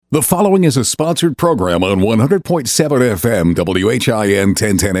The following is a sponsored program on 100.7 FM WHIN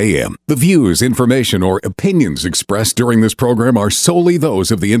 1010 AM. The views, information, or opinions expressed during this program are solely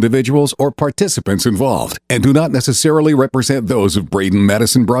those of the individuals or participants involved and do not necessarily represent those of Braden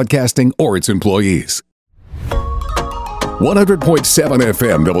Madison Broadcasting or its employees. 100.7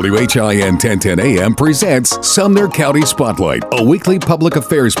 FM WHIN 1010 AM presents Sumner County Spotlight, a weekly public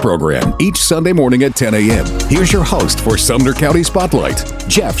affairs program each Sunday morning at 10 a.m. Here's your host for Sumner County Spotlight,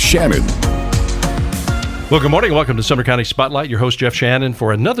 Jeff Shannon. Well, good morning. Welcome to Sumner County Spotlight. Your host, Jeff Shannon,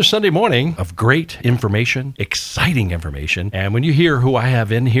 for another Sunday morning of great information, exciting information. And when you hear who I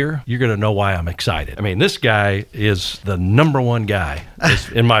have in here, you're going to know why I'm excited. I mean, this guy is the number one guy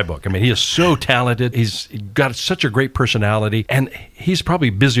in my book. I mean, he is so talented. He's got such a great personality, and he's probably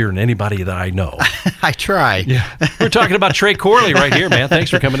busier than anybody that I know. I try. Yeah. We're talking about Tre Corley right here, man. Thanks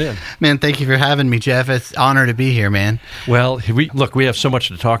for coming in. Man, thank you for having me, Jeff. It's an honor to be here, man. Well, we have so much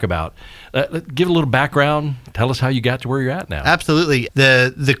to talk about. Give a little background. Tell us how you got to where you're at now. Absolutely.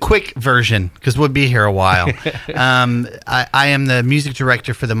 The quick version, because we'll be here a while. I am the music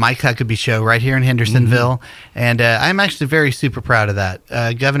director for the Huckabee Show right here in Hendersonville, and I'm actually very super proud of that.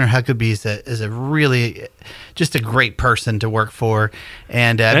 Governor Huckabee is a really just a great person to work for,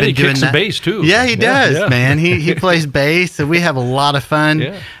 and I've been he doing kicks some bass too. Yeah, he does, man. He plays bass, and we have a lot of fun.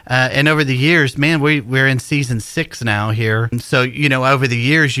 Yeah. And over the years, man, we're in season 6 now here. So over the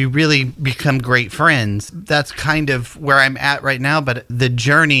years, you really become great friends. That's kind of where I'm at right now. But the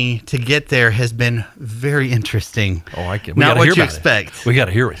journey to get there has been very interesting. Oh, I can. Not what you expect. We got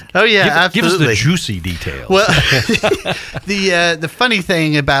to hear it. Oh yeah, absolutely. Give us the juicy details. Well, the funny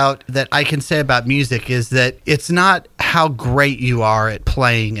thing about that I can say about music is that it's not how great you are at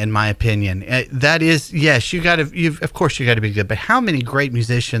playing, in my opinion. That is, yes, of course you got to be good, but how many great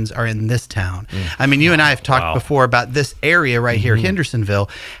musicians are in this town? I mean, you and I have talked before about this area right here, Hendersonville,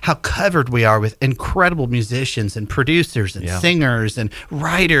 how covered we are with incredible musicians and producers and singers and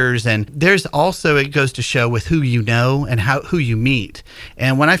writers. And there's also, it goes to show with who you know and who you meet.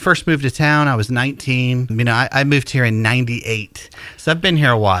 And when I first moved to town, I was 19. I moved here in 98. So I've been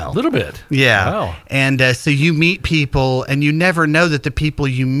here a while. A little bit. Yeah. Wow. And so you meet people, and you never know that the people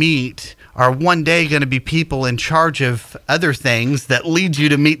you meet are one day going to be people in charge of other things that lead you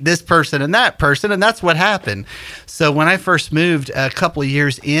to meet this person, and that's what happened. So when I first moved a couple of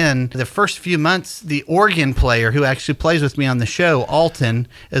years in, the first few months, the organ player who actually plays with me on the show, Alton,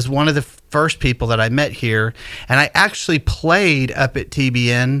 is one of the first people that I met here, and I actually played up at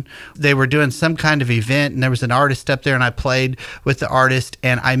TBN. They were doing some kind of event, and there was an artist up there, and I played with the artist,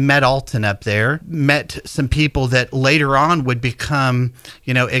 and I met Alton up there, met some people that later on would become,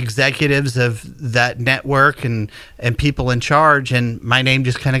 executives of that network and people in charge, and my name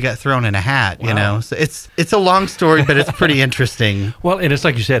just kind of got thrown in a hat, So it's a long story, but it's pretty interesting. Well, and it's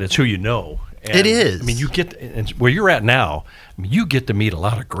like you said, it's who you know. And, it is. I mean, where you're at now, you get to meet a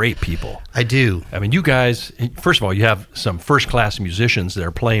lot of great people. I do. I mean, you guys, first of all, you have some first-class musicians that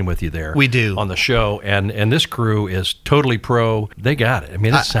are playing with you there. We do. On the show, and this crew is totally pro. They got it. I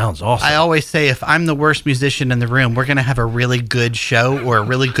mean, it sounds awesome. I always say if I'm the worst musician in the room, we're going to have a really good show or a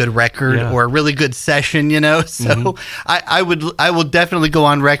really good record or a really good session, So I will definitely go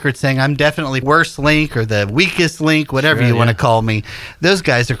on record saying I'm definitely worst link or the weakest link, whatever you want to call me. Those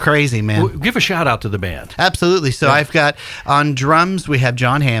guys are crazy, man. Well, give a shout-out to the band. Absolutely. So I've got on drums, we have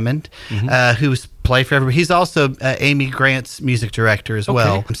John Hammond, who's play for everybody. He's also Amy Grant's music director as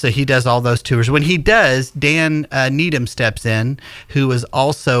well. So he does all those tours. When he does, Dan Needham steps in, who is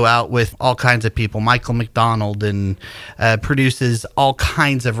also out with all kinds of people, Michael McDonald, and produces all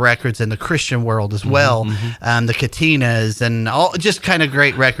kinds of records in the Christian world as well. The Katinas and all just kind of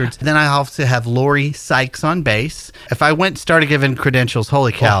great records. Then I also have Lori Sykes on bass. If I started giving credentials,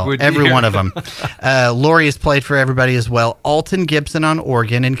 holy cow, every one of them. Lori has played for everybody as well. Alton Gibson on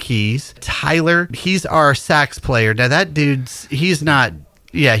organ and keys. Tyler, he's our sax player. Now that he's not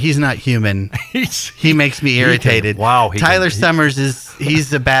human. He makes me irritated. Tyler Summers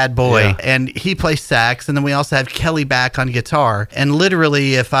he's a bad boy, and he plays sax. And then we also have Kelly Back on guitar. And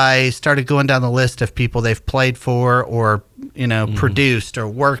literally, if I started going down the list of people they've played for or produced or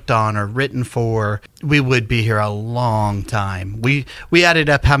worked on or written for, we would be here a long time. We added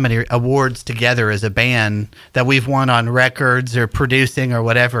up how many awards together as a band that we've won on records or producing or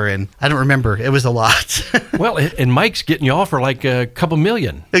whatever, and I don't remember. It was a lot. Well, and Mike's getting you off for like a couple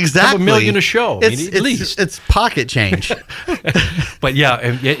million. Exactly. A couple million a show, at least. It's pocket change. But yeah,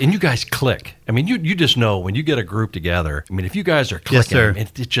 and you guys click. I mean, you just know when you get a group together, I mean, if you guys are clicking,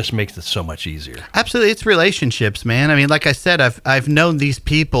 it just makes it so much easier. Absolutely. It's relationships, man. I mean, like I said, I've known these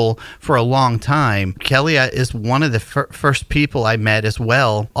people for a long time. Kelly is one of the first people I met as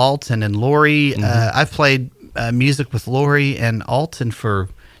well. Alton and Lori. I've played music with Lori and Alton for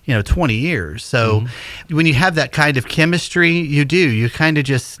 20 years. So when you have that kind of chemistry, you kind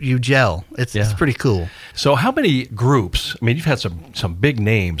of you gel. It's pretty cool. So how many groups, I mean, you've had some big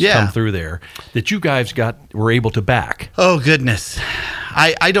names come through there that you guys were able to back? Oh, goodness.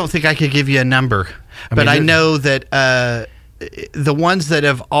 I don't think I could give you a number, but I know that the ones that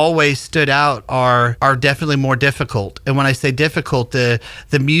have always stood out are definitely more difficult. And when I say difficult, the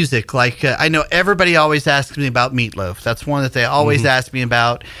music, like I know everybody always asks me about Meatloaf. That's one that they always ask me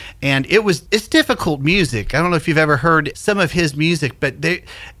about. And it's difficult music. I don't know if you've ever heard some of his music, but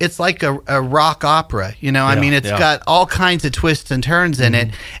it's like a rock opera. I mean, it's got all kinds of twists and turns in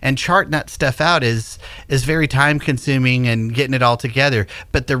it. And charting that stuff out is very time consuming and getting it all together.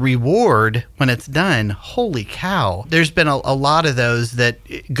 But the reward when it's done, holy cow. There's been a lot of those that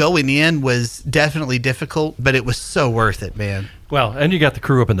going in was definitely difficult, but it was so worth it, man. Well, and you got the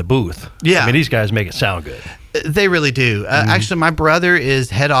crew up in the booth. Yeah. I mean, these guys make it sound good. They really do. Actually, my brother is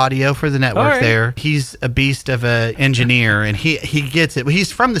head audio for the network there. He's a beast of an engineer, and he gets it. He's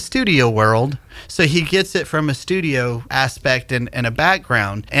from the studio world, so he gets it from a studio aspect and a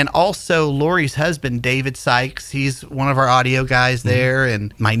background. And also, Lori's husband, David Sykes, he's one of our audio guys there,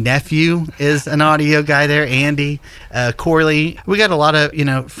 and my nephew is an audio guy there, Andy Corley. We got a lot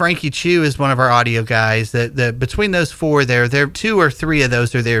of, Frankie Chu is one of our audio guys. Between those four there, 2 or 3 of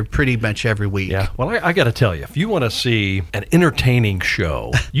those are there pretty much every week. Yeah, well, I got to tell you, if you want to see an entertaining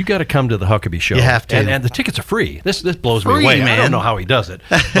show, you got to come to the Huckabee Show. You have to. And the tickets are free. This blows me away. Man. I don't know how he does it.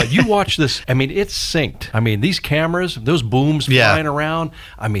 But you watch this, I mean, it's synced. I mean, these cameras, those booms flying around,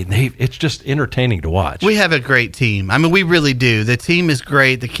 I mean, it's just entertaining to watch. We have a great team. I mean, we really do. The team is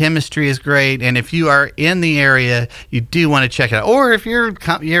great. The chemistry is great. And if you are in the area, you do want to check it out. Or if you're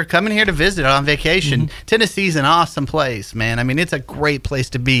coming here to visit on vacation, Tennessee's an awesome place, man. I mean, it's a great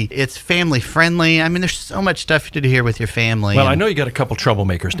place to be. It's family friendly. I mean, there's so much stuff to do here with your family. Well, I know you got a couple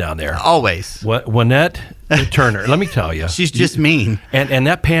troublemakers down there. Always. Wynette Turner, let me tell you. She's just mean. And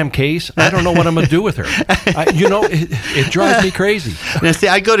that Pam Case, I don't know what I'm going to do with her. It drives me crazy. Now, see,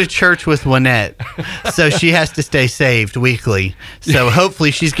 I go to church with Wynette, so she has to stay saved weekly. So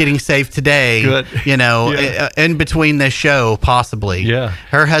hopefully she's getting saved today, Good. In between this show, possibly. Yeah.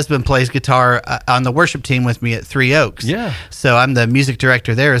 Her husband plays guitar on the worship team with me at Three Oaks. Yeah. So I'm the music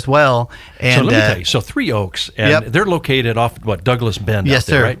director there as well. And, so let me tell you, so Three Oaks, and they're located off, Douglas Bend out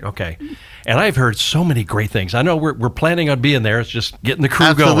there, right? Okay. And I've heard so many great things. I know we're planning on being there. It's just getting the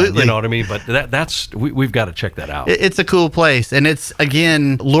crew going. You know what I mean? But we've got to check that out. It's a cool place. And it's,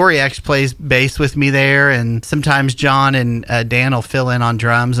 again, Lori actually plays bass with me there. And sometimes John and Dan will fill in on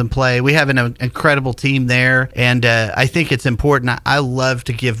drums and play. We have an incredible team there. And I think it's important. I love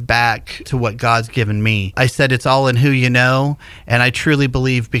to give back to what God's given me. I said it's all in who you know. And I truly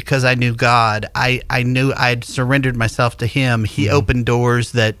believe because I knew God, I knew I'd surrendered myself to Him. He opened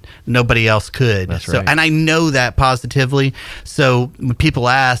doors that nobody else could. That's right. And I know that positively. So when people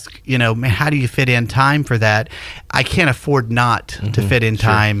ask, man, how do you fit in time for that? I can't afford not to fit in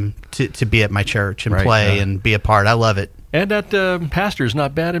time to be at my church and play and be a part. I love it. And that pastor is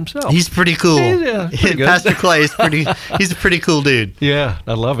not bad himself. He's pretty cool. Pretty good. Pastor Clay is he's a pretty cool dude. Yeah,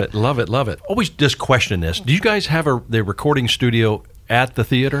 I love it. Love it. Love it. Always just question this. Do you guys have the recording studio at the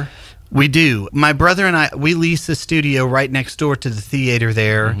theater? We do. My brother and I, we lease a studio right next door to the theater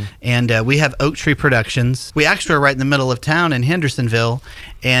there, and we have Oak Tree Productions. We actually are right in the middle of town in Hendersonville,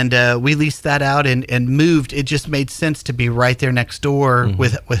 and we leased that out and moved. It just made sense to be right there next door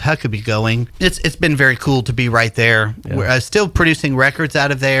with Huckabee going. It's been very cool to be right there. Yeah. We're still producing records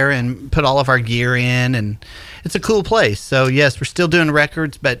out of there and put all of our gear in, and it's a cool place. So, yes, we're still doing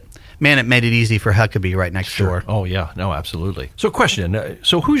records, but man, it made it easy for Huckabee right next door. Oh, yeah. No, absolutely. So, question.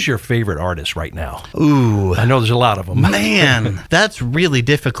 So, who's your favorite artist right now? Ooh. I know there's a lot of them. Man, that's really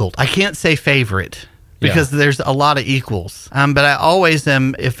difficult. I can't say favorite because there's a lot of equals. But I always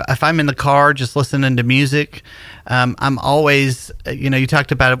am, if I'm in the car just listening to music, I'm always, you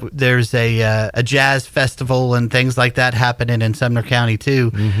talked about it, there's a jazz festival and things like that happening in Sumner County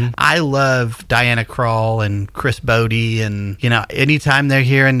too. I love Diana Krall and Chris Bodie, and anytime they're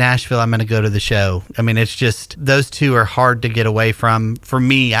here in Nashville, I'm going to go to the show. I mean, it's just, those two are hard to get away from. For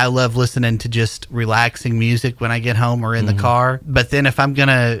me, I love listening to just relaxing music when I get home or in the car. But then if I'm going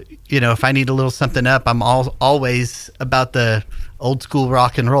to, if I need a little something up, I'm always about the old school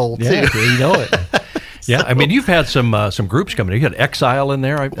rock and roll too. Yeah, you know it. Yeah, I mean, you've had some groups coming in. You had Exile in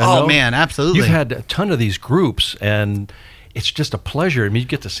there. I know. Man, absolutely. You've had a ton of these groups, and it's just a pleasure. I mean, you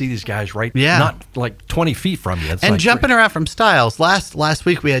get to see these guys not like 20 feet from you. It's and like jumping around from styles. Last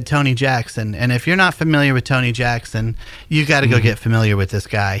week we had Tony Jackson, and if you're not familiar with Tony Jackson, you got to go get familiar with this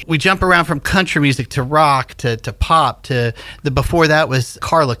guy. We jump around from country music to rock to pop to before that was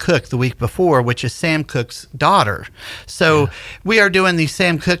Carla Cook the week before, which is Sam Cooke's daughter. So we are doing these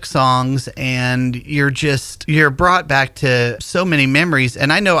Sam Cooke songs, and you're brought back to so many memories.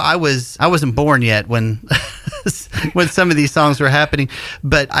 And I know I wasn't born yet when when some of these songs were happening,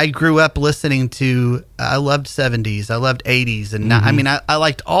 but I grew up listening to, I loved 70s, I loved 80s, and I mean, I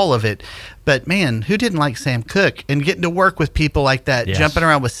liked all of it. But man, who didn't like Sam Cooke? And getting to work with people like that, jumping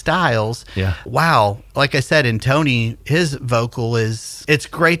around with styles. Yeah. Wow. Like I said, in Tony, his vocal it's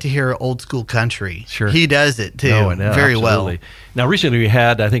great to hear old school country. Sure. He does it too. Very well. Now, recently we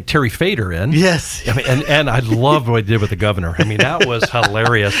had, I think, Terry Fader in. Yes. I mean, and I loved what he did with the governor. I mean, that was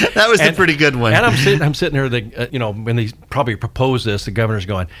hilarious. That was a pretty good one. And I'm sitting here, when they probably proposed this, the governor's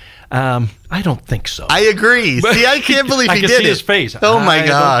going, I don't think so. I agree. See, I can't believe he did it. I can see his face. Oh my gosh.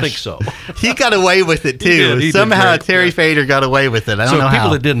 I don't think so. He got away with it too. He Somehow Terry Fader got away with it. I don't know how. So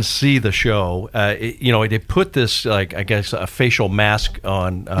people that didn't see the show, they put this, a facial mask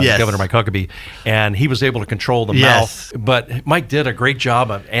on Governor Mike Huckabee, and he was able to control the mouth. But Mike did a great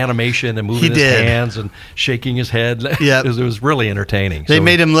job of animation and moving his hands and shaking his head. It was really entertaining. They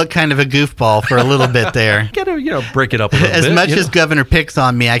made him look kind of a goofball for a little bit there. Got to, break it up a little bit. As much as Governor picks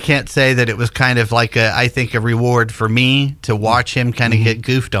on me, I can't say that it was kind of like I think a reward for me to watch him kind of get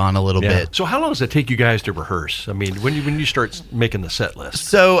goofed on a little bit. So how long does it take you guys to rehearse? I mean, when you start making the set list?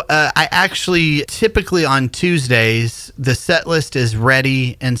 So I actually typically on Tuesdays the set list is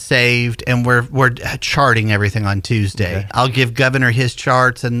ready and saved, and we're charting everything on Tuesday. Okay. I'll give Governor his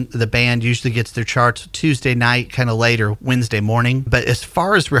charts, and the band usually gets their charts Tuesday night, kind of later Wednesday morning. But as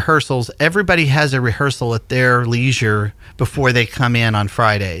far as rehearsals, everybody has a rehearsal at their leisure before they come in on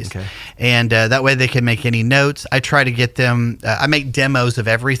Fridays. Okay. And that way they can make any notes. I try to get them, I make demos of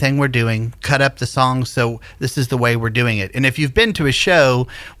everything we're doing, cut up the songs, so this is the way we're doing it. And if you've been to a show,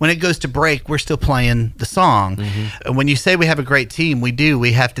 when it goes to break, we're still playing the song. When you say we have a great team, we do.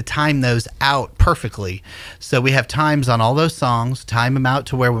 We have to time those out perfectly. So we have times on all those songs, time them out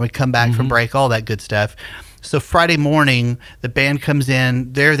to where when we come back from break, all that good stuff. So Friday morning, the band comes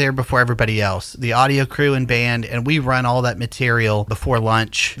in. They're there before everybody else, the audio crew and band, and we run all that material before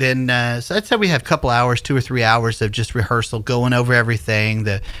lunch. Then, so I'd say we have a couple hours, 2 or 3 hours of just rehearsal, going over everything,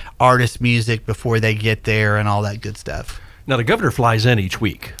 the artist music before they get there and all that good stuff. Now, the governor flies in each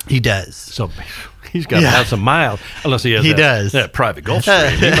week. He does. So he's got to have some miles, unless he has that private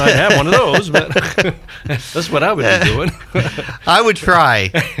Gulfstream. He might have one of those, but that's what I would be doing. I would try.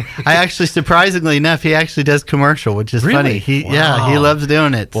 I actually, surprisingly enough, he actually does commercial, which is funny. He loves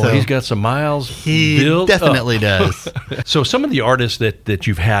doing it. Well, he's got some miles. He definitely does. So some of the artists that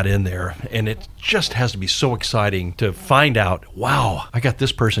you've had in there, and it just has to be so exciting to find out, wow, I got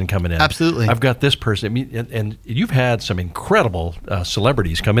this person coming in. Absolutely. I've got this person. I mean, and you've had some incredible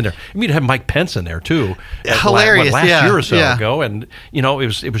celebrities come in there. I mean, you have Mike Pence in there too. Hilarious. Last year or so ago. And,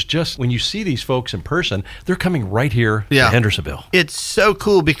 it was just, when you see these folks in person, they're coming right here to Hendersonville. It's so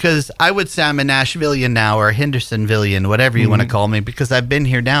cool because I would say I'm a Nashvilleian now, or a Hendersonvillian, whatever you want to call me, because I've been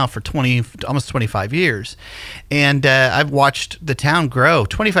here now for almost 25 years. And I've watched the town grow.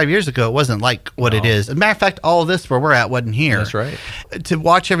 25 years ago, it wasn't like what it is. As a matter of fact, all of this where we're at wasn't here. That's right. To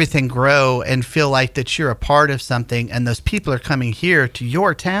watch everything grow and feel like that you're a part of something, and those people are coming here to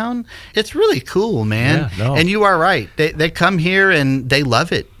your town, it's really cool, man. And you are right. They come here and they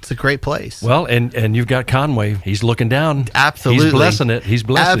love it. It's a great place. Well, and you've got Conway. He's looking down. Absolutely. He's blessing it. He's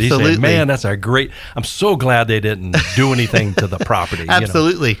blessing it. He's saying, man, that's a great, I'm so glad they didn't do anything to the property.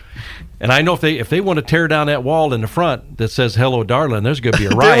 Absolutely. And I know if they want to tear down that wall in the front that says "Hello, darling," there's going to be a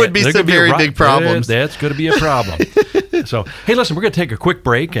riot. There would be some very big problems. That's going to be a problem. So, hey, listen, we're going to take a quick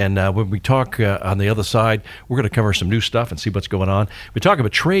break, and when we talk on the other side, we're going to cover some new stuff and see what's going on. We talk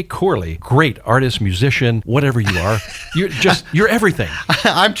about Tre Corley, great artist, musician, whatever you are. You're everything.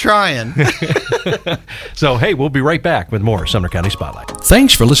 I'm trying. So, hey, we'll be right back with more Sumner County Spotlight.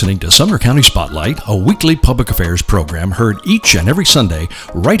 Thanks for listening to Sumner County Spotlight, a weekly public affairs program heard each and every Sunday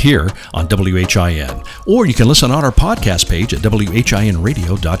right here on WHIN. Or you can listen on our podcast page at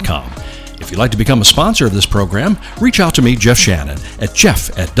WHINradio.com. If you'd like to become a sponsor of this program, reach out to me, Jeff Shannon, at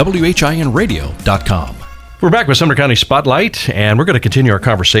jeff@WHINradio.com. We're back with Sumner County Spotlight, and we're going to continue our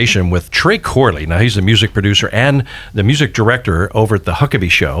conversation with Tre Corley. Now, he's the music producer and the music director over at the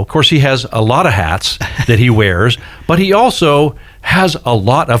Huckabee Show. Of course, he has a lot of hats that he wears, but he also has a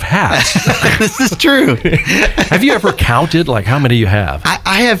lot of hats. This is true. Have you ever counted, like, how many you have?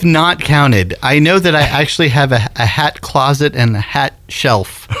 I have not counted. I know that I actually have a hat closet and a hat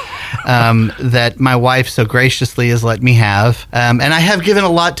shelf that my wife so graciously has let me have. And I have given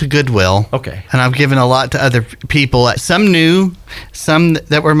a lot to Goodwill. Okay. And I've given a lot to other people. Some new, some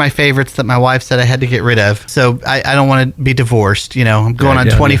that were my favorites that my wife said I had to get rid of. So I don't want to be divorced. You know, I'm going on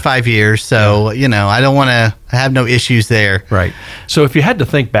 25 years. So, you know, I don't want to have no issues there. Right. So if you had to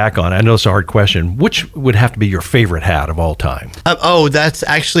think back on it, I know it's a hard question, which would have to be your favorite hat of all time? That's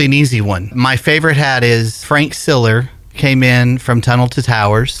actually an easy one. My favorite hat is Frank Siller. Came in from Tunnel to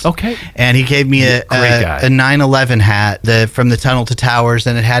Towers. Okay. And he gave me a 9/11 hat from the Tunnel to Towers,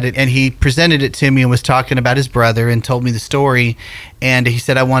 and it had it. And he presented it to me and was talking about his brother and told me the story. And he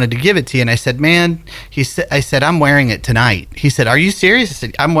said, I wanted to give it to you. And I said, man, I said, I'm wearing it tonight. He said, are you serious? I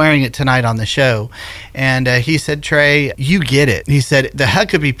said, I'm wearing it tonight on the show. And he said, Tre, you get it. He said, the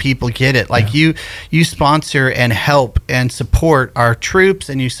Huckabee people get it. Like you sponsor and help and support our troops,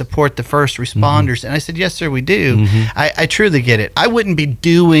 and you support the first responders. Mm-hmm. And I said, yes, sir, we do. Mm-hmm. I truly get it. I wouldn't be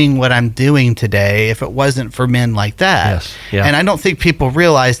doing what I'm doing today if it wasn't for men like that. Yes. Yeah. And I don't think people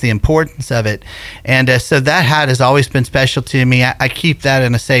realize the importance of it. And so that hat has always been special to me. I keep that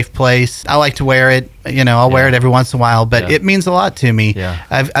in a safe place. I like to wear it. You know, I'll wear it every once in a while, but it means a lot to me. Yeah.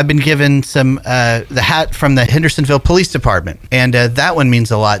 I've been given some the hat from the Hendersonville Police Department, and that one means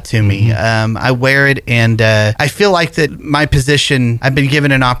a lot to me. Mm-hmm. I wear it, and I feel like that my position, I've been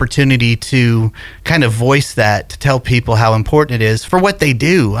given an opportunity to kind of voice that, to tell people how important it is for what they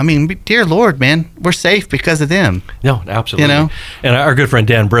do. I mean, dear Lord, man, we're safe because of them. No, absolutely. You know? And our good friend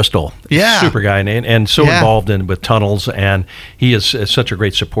Dan Bristol, super guy, and so involved with tunnels, and he is such a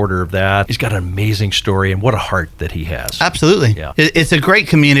great supporter of that. He's got an amazing story, and what a heart that he has. Absolutely. Yeah. It's a great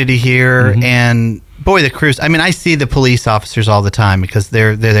community here, and boy, the crews. I mean, I see the police officers all the time because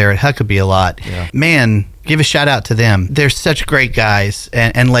they're there at Huckabee a lot. Yeah. Man, give a shout out to them. They're such great guys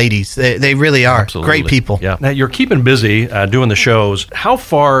and ladies. They really are. Absolutely. Great people. Yeah. Now, you're keeping busy doing the shows. How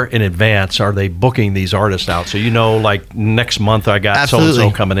far in advance are they booking these artists out? So, you know, like next month I got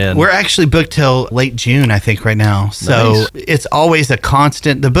so-and-so coming in. We're actually booked till late June, I think, right now. So It's always a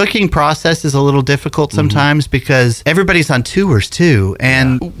constant. The booking process is a little difficult sometimes because everybody's on tours too.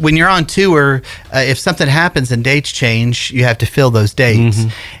 And when you're on tour, if something happens and dates change, you have to fill those dates. Mm-hmm.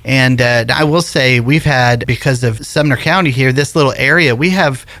 And I will say we've had, because of Sumner County here, this little area, we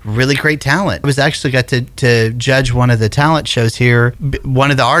have really great talent. I was actually got to judge one of the talent shows here.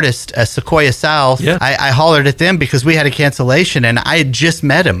 One of the artists, Sequoia South, I hollered at them because we had a cancellation and I had just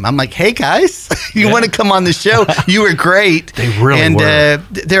met him. I'm like, hey guys, you want to come on the show? You were great. They really were.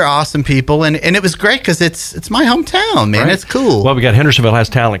 They're awesome people. And it was great because it's my hometown, man. Right. It's cool. Well, we got Hendersonville Has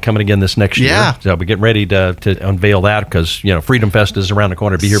Talent coming again this next year. Yeah. So we're getting ready to unveil that because, you know, Freedom Fest is around the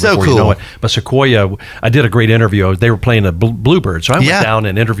corner. Be here before you know it. But Sequoia, I did a great interview. They were playing a Bluebird, so I went down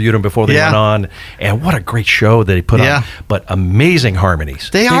and interviewed them before they went on, and what a great show that he put on. But amazing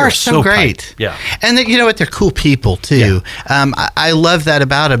harmonies. They are so great. Tight. Yeah. And you know what? They're cool people too. Yeah. I love that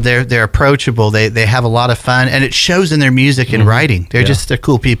about them. They're approachable. They have a lot of fun, and it shows in their music and writing. They're they're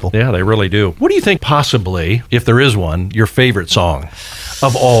cool people. Yeah, they really do. What do you think possibly, if there is one, your favorite song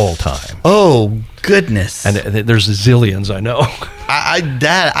of all time? Oh, goodness. And there's zillions, I know. I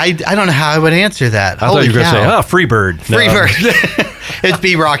don't know how I would answer that. I thought you were going to say, Freebird. Freebird. It'd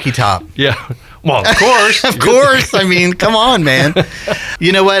be Rocky Top. Yeah. Well, of course. Of course. I mean, come on, man.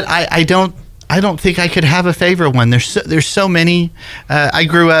 You know what? I don't think I could have a favorite one. There's so many. I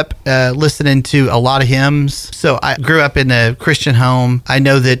grew up listening to a lot of hymns. So I grew up in a Christian home. I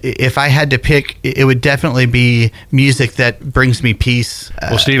know that if I had to pick, it would definitely be music that brings me peace.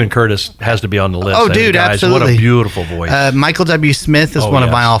 Well, Stephen Curtis has to be on the list. Oh, dude, guys, absolutely. What a beautiful voice. Michael W. Smith is one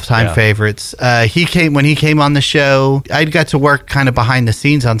of my all-time favorites. When he came on the show, I got to work kind of behind the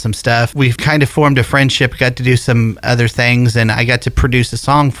scenes on some stuff. We've kind of formed a friendship, got to do some other things, and I got to produce a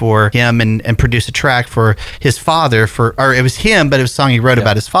song for him and produce a track for his father or it was him, but it was a song he wrote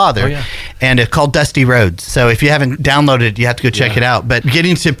about his father, and it's called Dusty Roads. So if you haven't downloaded it, you have to go check it out. But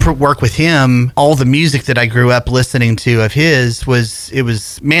getting to work with him, all the music that I grew up listening to of his was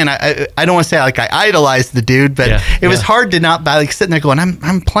man, I don't want to say like I idolized the dude, but it was hard to not by like sitting there going,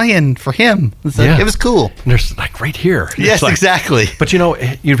 I'm playing for him. It was cool. And there's like right here. Yes, exactly. But you know,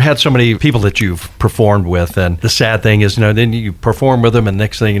 you've had so many people that you've performed with, and the sad thing is, you know, then you perform with them, and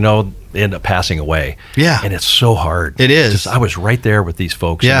next thing you know, end up passing away. Yeah. And it's so hard. It is. I was right there with these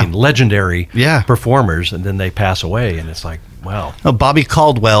folks. Yeah. I mean, legendary Yeah. performers, and then they pass away, and it's like, wow. Oh, Bobby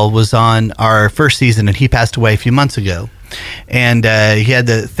Caldwell was on our first season, and he passed away a few months ago. And he had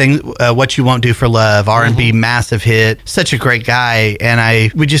the thing, What You Won't Do for Love, R&B massive hit. Such a great guy.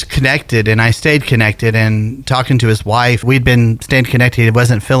 And we just connected, and I stayed connected. And talking to his wife, we'd been staying connected. He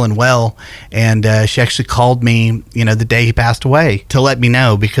wasn't feeling well. And she actually called me, the day he passed away to let me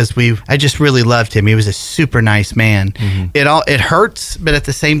know, because I just really loved him. He was a super nice man. It hurts, but at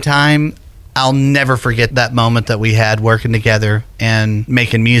the same time, I'll never forget that moment that we had working together and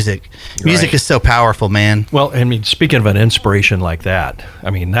making music. Music is so powerful, man. Well, I mean, speaking of an inspiration like that, I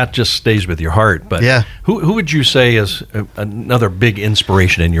mean, that just stays with your heart. But who would you say is another big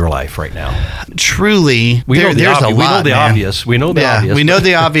inspiration in your life right now? Truly, there's a lot. We know the obvious. We know the obvious. We know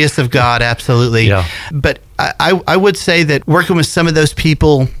the obvious of God, absolutely. Yeah. But I would say that working with some of those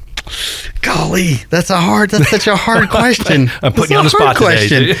people, golly, that's such a hard question. I'm putting you on the spot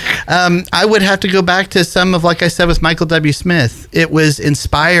today. I would have to go back to some of, like I said, with Michael W. Smith. It was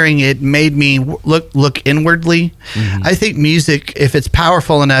inspiring. It made me look inwardly. I think music, if it's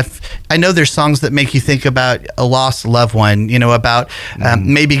powerful enough, I know there's songs that make you think about a lost loved one, about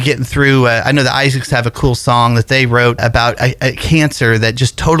maybe getting through. I know the Isaacs have a cool song that they wrote about a cancer that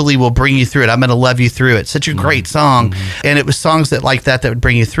just totally will bring you through it. I'm going to love you through it. Such a great song. And it was songs that would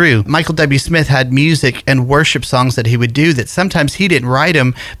bring you through. Michael W. Smith had music and worship songs that he would do that sometimes he didn't write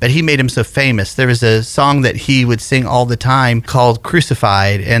them, but he made them so famous. There was a song that he would sing all the time called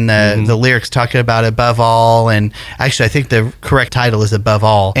Crucified, and the lyrics talking about above all, and actually I think the correct title is Above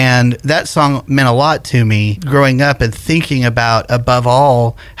All. And that song meant a lot to me growing up and thinking about, above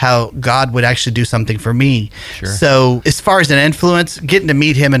all, how God would actually do something for me. Sure. So as far as an influence, getting to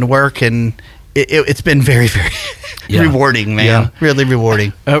meet him and work, and it's been very, very rewarding, man. Yeah. Really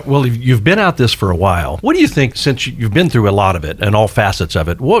rewarding. Well, you've been at this for a while. What do you think, since you've been through a lot of it and all facets of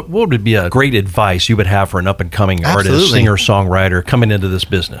it, what would be a great advice you would have for an up-and-coming artist, singer, songwriter coming into this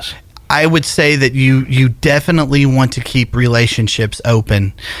business? I would say that you definitely want to keep relationships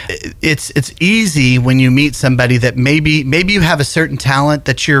open. It's easy when you meet somebody that maybe you have a certain talent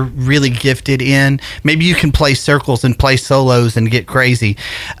that you're really gifted in. Maybe you can play circles and play solos and get crazy.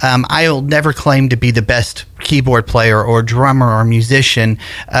 I'll never claim to be the best keyboard player or drummer or musician.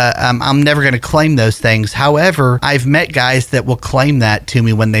 I'm never going to claim those things. However, I've met guys that will claim that to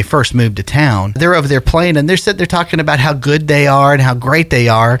me when they first moved to town. They're over there playing and they're sitting there talking about how good they are and how great they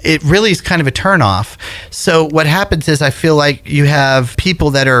are. It really is kind of a turnoff. So what happens is I feel like you have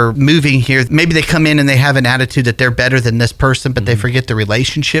people that are moving here. Maybe they come in and they have an attitude that they're better than this person, but they forget the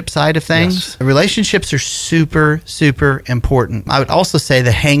relationship side of things. Yes. Relationships are super, super important. I would also say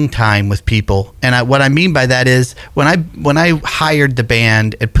the hang time with people. And what I mean by that is when I hired the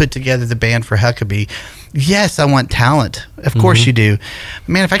band and put together the band for Huckabee, yes, I want talent. Of course you do.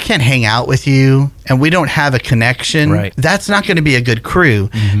 Man, if I can't hang out with you and we don't have a connection, that's not going to be a good crew.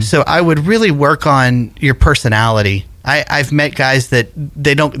 So I would really work on your personality. I've met guys that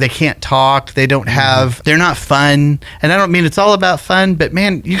they can't talk, they don't have, they're not fun, and I don't mean it's all about fun, but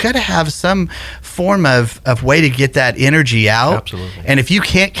man, you got to have some form of way to get that energy out. Absolutely. And if you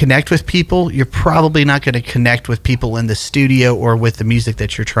can't connect with people, you're probably not going to connect with people in the studio or with the music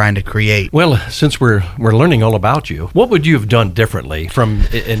that you're trying to create. Well, since we're learning all about you, what would you have done differently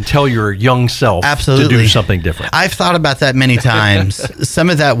and tell your young self to do something different? I've thought about that many times.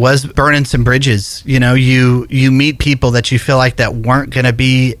 Some of that was burning some bridges. You meet people that you feel like that weren't going to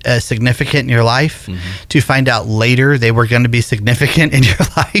be significant in your life, to find out later they were going to be significant in your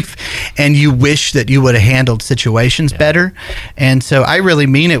life, and you wish that you would have handled situations better. And so I really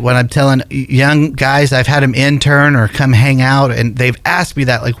mean it when I'm telling young guys, I've had them intern or come hang out, and they've asked me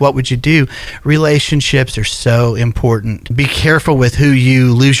that, like, what would you do? Relationships are so important. Be careful with who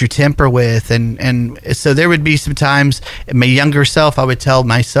you lose your temper with. And so there would be some times, my younger self, I would tell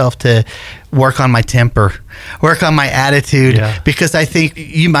myself to work on my temper, work on my attitude, because I think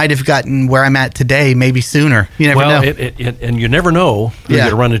you might have gotten where I'm at today maybe sooner. You never know. And you never know who you're going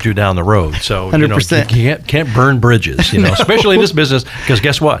to run into down the road. So 100%. You can't burn bridges, No. especially in this business, because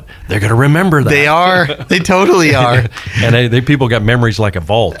guess what? They're going to remember that. They are. They totally are. And they people got memories like a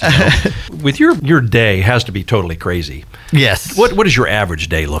vault. With your day has to be totally crazy. Yes. What does your average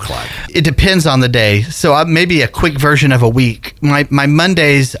day look like? It depends on the day. So maybe a quick version of a week. My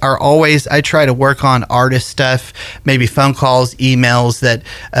Mondays are always, I I try to work on artist stuff, maybe phone calls, emails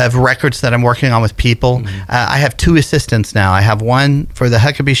of records that I'm working on with people. I have 2 assistants now. I have one for the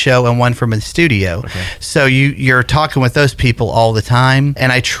Huckabee Show and one from the studio. Okay. So you're talking with those people all the time,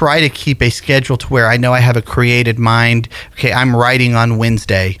 and I try to keep a schedule to where I know I have a created mind. Okay, I'm writing on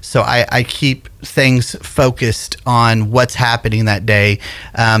Wednesday, so I keep things focused on what's happening that day.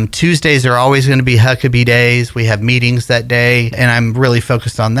 Tuesdays are always going to be Huckabee days. We have meetings that day, and I'm really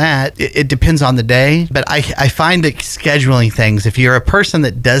focused on that. It depends on the day, but I find that scheduling things, if you're a person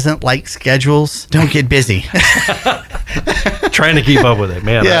that doesn't like schedules, don't get busy. Trying to keep up with it,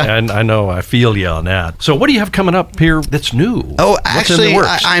 man. Yeah. I know. I feel you on that. So what do you have coming up here that's new? Oh, What's actually, in the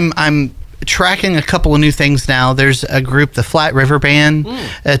works? I'm tracking a couple of new things now. There's a group, the Flat River Band.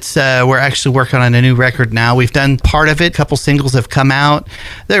 It's we're actually working on a new record now. We've done part of it. A couple singles have come out.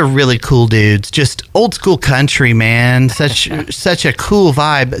 They're really cool dudes. Just old school country, man. Such a cool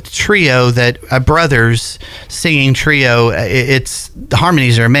vibe. Trio that brothers singing trio. The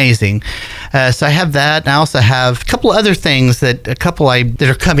harmonies are amazing. So I have that. And I also have a couple other things that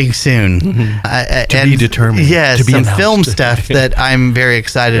are coming soon. To be determined. Yes, to be some announced. film stuff that I'm very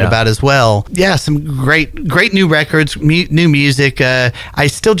excited about as well. Yeah, some great new records, new music. I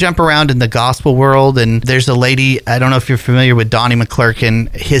still jump around in the gospel world, and there's a lady, I don't know if you're familiar with Donnie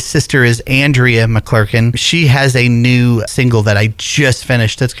McClurkin. His sister is Andrea McClurkin. She has a new single that I just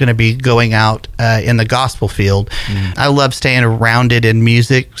finished that's going to be going out in the gospel field. I love staying around it in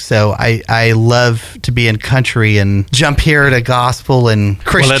music, so I love to be in country and jump here to gospel and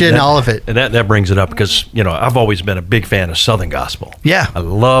Christian, all of it. And that brings it up because, I've always been a big fan of Southern gospel. Yeah. I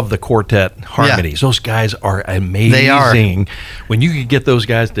love the quartet harmonies. Yeah. Those guys are amazing. They are. When you can get those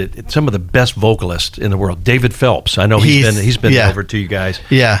guys, some of the best vocalists in the world. David Phelps, I know he's been over to you guys.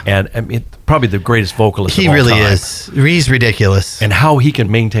 Yeah. And I mean, probably the greatest vocalist of all time. He really is. He's ridiculous. And how he can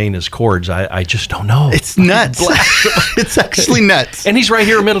maintain his chords, I just don't know. It's nuts. It's actually nuts. And he's right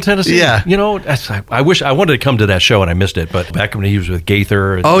here in Middle Tennessee. Yeah. I wish I wanted to come to that show and I missed it, but back when he was with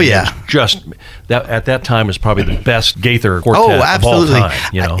Kathe. Oh, yeah. Just at that time was probably the best Kathe quartet of all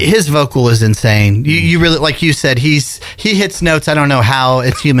time. His vocal is insane. You really, like you said, he hits notes. I don't know how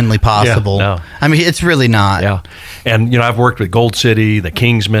it's humanly possible. Yeah, no. I mean, it's really not. Yeah. And, I've worked with Gold City, the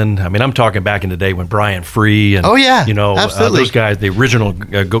Kingsmen. I mean, I'm talking back in the day when Brian Free and, absolutely. Those guys, the original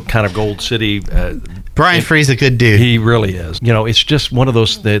kind of Gold City. Brian Free's a good dude. He really is. It's just one of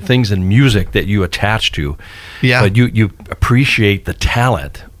those things in music that you attach to. Yeah. But you appreciate the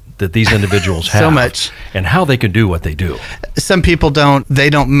talent that these individuals have so much, and how they can do what they do. Some people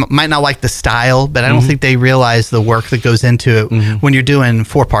might not like the style, but I don't think they realize the work that goes into it when you're doing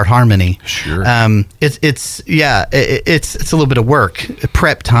 4-part harmony. Sure. It's a little bit of work,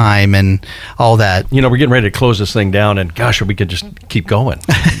 prep time and all that. We're getting ready to close this thing down, and gosh, we could just keep going.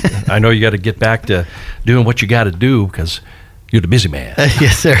 I know you got to get back to doing what you got to do because you're the busy man.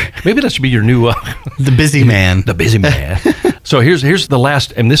 Yes, sir. Maybe that should be your new... the busy man. The busy man. So here's the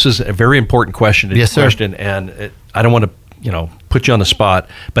last, and this is a very important question. Yes, sir. And I don't want to, put you on the spot,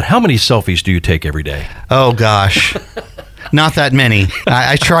 but how many selfies do you take every day? Oh, gosh. Not that many.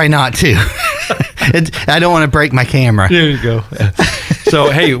 I try not to. I don't want to break my camera. There you go. So,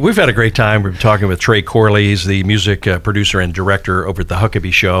 hey, we've had a great time. We're talking with Tre Corley. He's the music producer and director over at the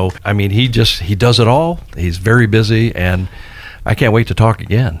Huckabee Show. I mean, he does it all. He's very busy, and I can't wait to talk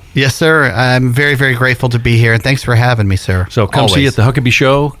again. Yes, sir. I'm very, very grateful to be here, and thanks for having me, sir. So come see you at the Huckabee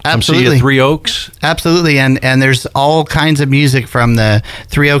Show. Absolutely. Come see you at Three Oaks. Absolutely, and there's all kinds of music from the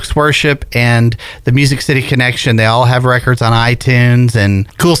Three Oaks Worship and the Music City Connection. They all have records on iTunes and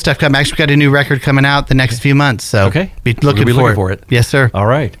cool stuff coming. Actually, got a new record coming out the next few months, so be looking for it. Yes, sir. All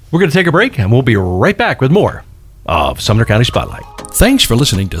right. We're going to take a break, and we'll be right back with more of Sumner County Spotlight. Thanks for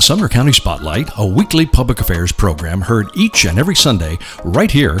listening to Sumner County Spotlight, a weekly public affairs program heard each and every Sunday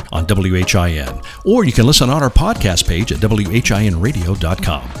right here on WHIN. Or you can listen on our podcast page at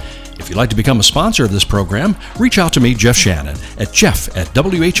WHINradio.com. If you'd like to become a sponsor of this program, reach out to me, Jeff Shannon, at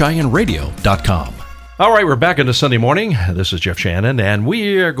jeff@WHINradio.com. All right, we're back into Sunday morning. This is Jeff Shannon, and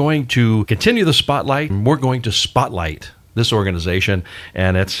we are going to continue the spotlight. We're going to spotlight this organization,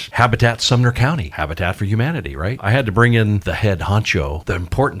 and it's Habitat Sumner County, Habitat for Humanity, right? I had to bring in the head honcho, the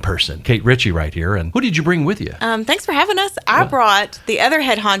important person, Kate Ritchie right here. And who did you bring with you? Thanks for having us. I brought the other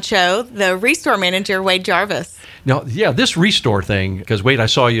head honcho, the restore manager, Wade Jarvis. Now, this restore thing, because Wade, I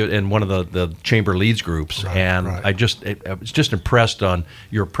saw you in one of the chamber leads groups, I was just impressed on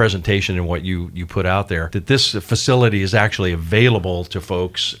your presentation and what you put out there, that this facility is actually available to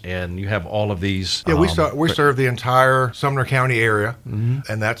folks, and you have all of these. Yeah, we serve the entire Sumner County area,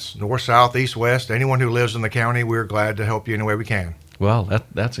 and that's north, south, east, west. Anyone who lives in the county, we're glad to help you any way we can. Well,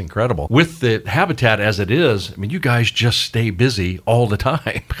 that's incredible. With the Habitat as it is, I mean, you guys just stay busy all the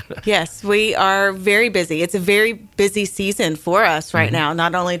time. Yes, we are very busy. It's a very busy season for us right now.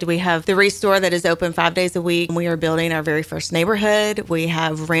 Not only do we have the Restore that is open 5 days a week, we are building our very first neighborhood. We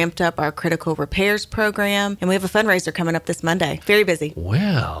have ramped up our critical repairs program, and we have a fundraiser coming up this Monday. Very busy.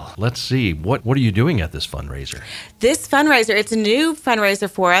 Well, let's see. What are you doing at this fundraiser? This fundraiser, it's a new fundraiser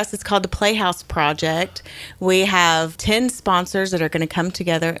for us. It's called the Playhouse Project. We have 10 sponsors that are going to come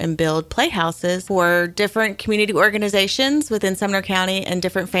together and build playhouses for different community organizations within Sumner County and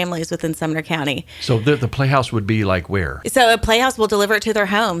different families within Sumner County. So the playhouse would be like where? So a playhouse will deliver it to their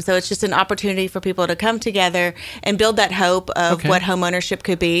home. So it's just an opportunity for people to come together and build that hope of what home ownership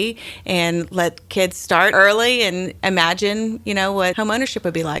could be, and let kids start early and imagine, what home ownership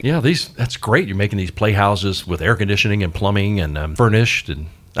would be like. Yeah, that's great. You're making these playhouses with air conditioning and plumbing and furnished, and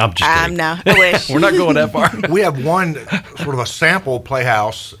I'm just kidding. No, I wish. We're not going that far. We have one sort of a sample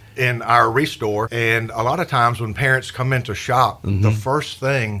playhouse in our Restore, and a lot of times when parents come in to shop, the first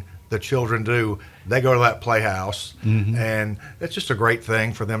thing the children do, they go to that playhouse, and it's just a great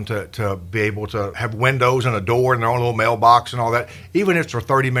thing for them to be able to have windows and a door and their own little mailbox and all that, even if it's for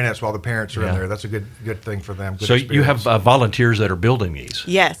 30 minutes while the parents are in there. That's a good thing for them. Good so experience. you have volunteers that are building these?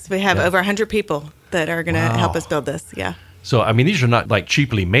 Yes, we have over 100 people that are going to help us build this. Yeah. So, I mean, these are not like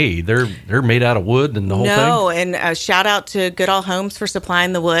cheaply made. They're made out of wood and the whole thing? No, and a shout out to Goodall Homes for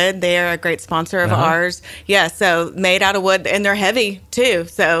supplying the wood. They are a great sponsor of ours. Yeah, so made out of wood, and they're heavy too.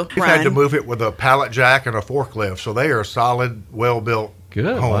 So we've had to move it with a pallet jack and a forklift. So they are solid, well-built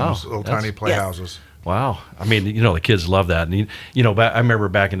homes, little tiny playhouses. Wow. I mean, the kids love that. And, I remember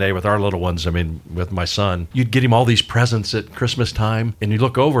back in the day with our little ones, I mean, with my son, you'd get him all these presents at Christmas time, and you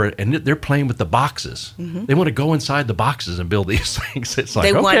look over it, and they're playing with the boxes. They want to go inside the boxes and build these things. It's like,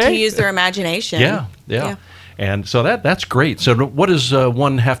 they want to use their imagination. Yeah. And so that's great. So what does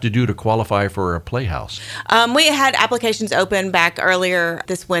one have to do to qualify for a playhouse? We had applications open back earlier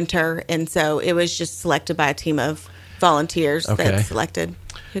this winter, and so it was just selected by a team of volunteers that selected.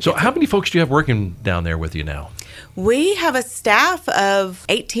 So how many folks do you have working down there with you now? We have a staff of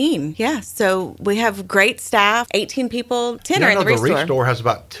 18. Yeah, so we have great staff, 18 people, 10 are in the Restore. The Restore has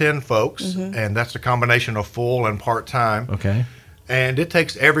about 10 folks, and that's a combination of full and part-time. Okay. And it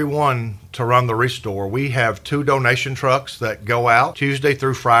takes everyone to run the Restore. We have 2 donation trucks that go out Tuesday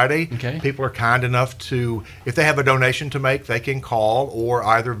through Friday. Okay. People are kind enough to, if they have a donation to make, they can call or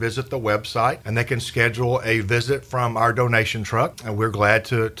either visit the website, and they can schedule a visit from our donation truck. And we're glad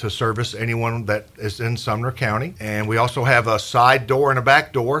to service anyone that is in Sumner County. And we also have a side door and a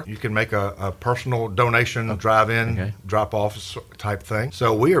back door. You can make a personal donation, drive-in, drop-off type thing.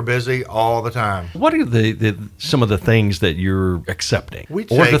 So we are busy all the time. What are some of the things that you're accepting?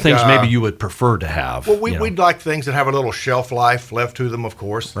 Or the things maybe you would prefer to have? Well, we'd like things that have a little shelf life left to them, of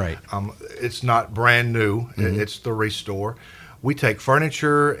course. Right. It's not brand new. It's the Restore. We take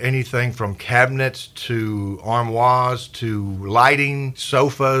furniture, anything from cabinets to armoires to lighting,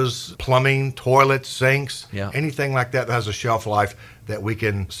 sofas, plumbing, toilets, sinks, anything like that has a shelf life that we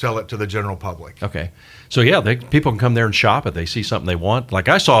can sell it to the general public. Okay. So, people can come there and shop if they see something they want. Like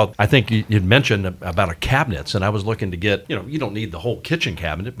I think you'd mentioned about cabinets, and I was looking to get, you don't need the whole kitchen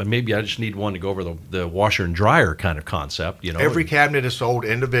cabinet, but maybe I just need one to go over the washer and dryer kind of concept. Every cabinet is sold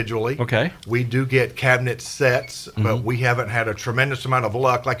individually. Okay. We do get cabinet sets, but we haven't had a tremendous amount of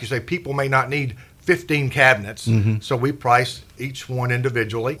luck. Like you say, people may not need 15 cabinets, so we price each one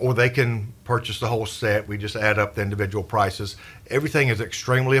individually, or they can purchase the whole set. We just add up the individual prices. Everything is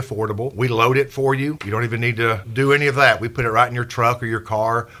extremely affordable. We load it for you. You don't even need to do any of that. We put it right in your truck or your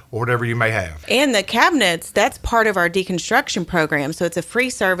car or whatever you may have. And the cabinets, that's part of our deconstruction program. So it's a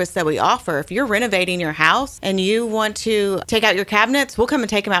free service that we offer. If you're renovating your house and you want to take out your cabinets, we'll come and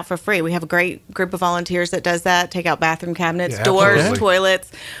take them out for free. We have a great group of volunteers that does that. Take out bathroom cabinets, doors, absolutely.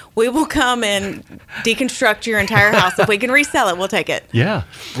 Toilets. We will come and deconstruct your entire house. If we can resell it, we'll take it. Yeah.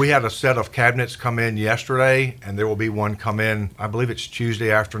 We had a set of cabinets come in yesterday, and there will be one come in, I believe it's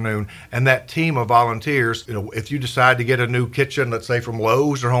Tuesday afternoon. And that team of volunteers, if you decide to get a new kitchen, let's say from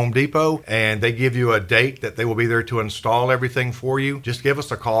Lowe's or Home Depot, and they give you a date that they will be there to install everything for you, just give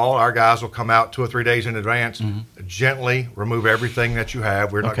us a call. Our guys will come out 2 or 3 days in advance, gently remove everything that you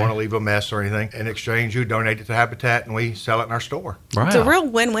have. We're not going to leave a mess or anything. In exchange, you donate it to Habitat, and we sell it in our store. Wow. It's a real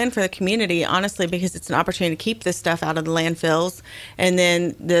win-win for the community, honestly, because it's an opportunity to keep this stuff out of the landfills. And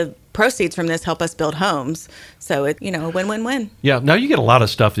then the proceeds from this help us build homes. So it, a win-win-win. Yeah. Now you get a lot of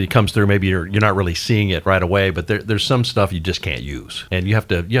stuff that comes through. Maybe you're not really seeing it right away, but there's some stuff you just can't use, and you have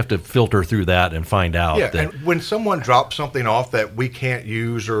to filter through that and find out. Yeah. That, and when someone drops something off that we can't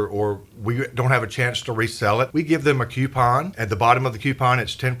use or we don't have a chance to resell it, we give them a coupon. At the bottom of the coupon,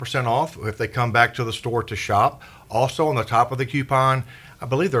 it's 10% off if they come back to the store to shop. Also on the top of the coupon, I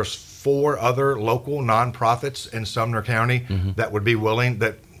believe there's 4 other local nonprofits in Sumner County that would be willing,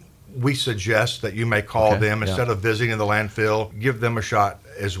 that we suggest that you may call them instead of visiting the landfill. Give them a shot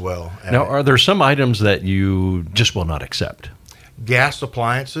as well. Now, are there some items that you just will not accept? Gas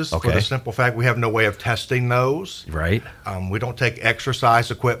appliances, for the simple fact we have no way of testing those. Right. We don't take exercise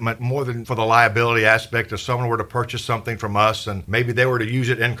equipment, more than for the liability aspect. If someone were to purchase something from us and maybe they were to use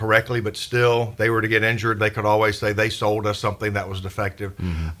it incorrectly, but still they were to get injured, they could always say they sold us something that was defective.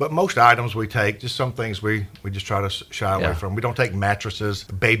 But most items we take, just some things we just try to shy away from. We don't take mattresses,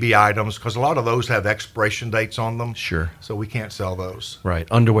 baby items, because a lot of those have expiration dates on them. Sure. So we can't sell those. Right.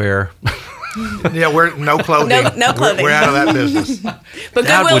 Underwear. Yeah, we're no clothing. No clothing. We're out of that business. But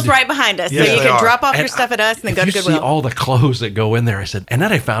Goodwill's right behind us, Yes, so you they can are. drop off And your stuff at us and then go to you Goodwill. see all the clothes that go in there. I said, and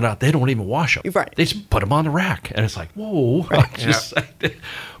then I found out they don't even wash them. Right. They just put them on the rack, and it's like, whoa.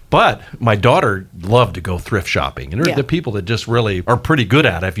 But my daughter loved to go thrift shopping, and there are the people that just really are pretty good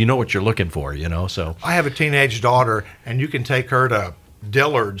at it if you know what you're looking for, So I have a teenage daughter, and you can take her to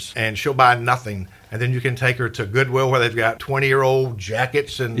Dillard's, and she'll buy nothing. And then you can take her to Goodwill where they've got 20-year-old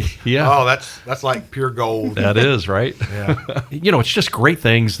jackets and oh, that's like pure gold. That is, right? Yeah. It's just great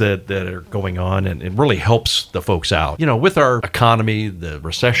things that are going on, and it really helps the folks out. With our economy, the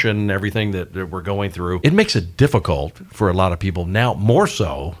recession, everything that we're going through, it makes it difficult for a lot of people now, more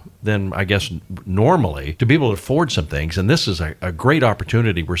so than I guess normally, to be able to afford some things. And this is a great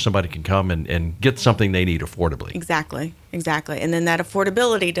opportunity where somebody can come and get something they need affordably. Exactly. And then that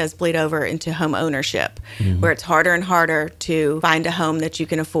affordability does bleed over into home ownership, where it's harder and harder to find a home that you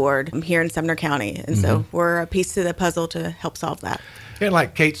can afford here in Sumner County. And so we're a piece of the puzzle to help solve that. And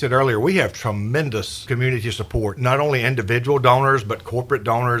like Kate said earlier, we have tremendous community support, not only individual donors, but corporate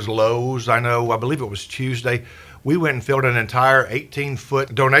donors. Lowe's, I believe it was Tuesday, we went and filled an entire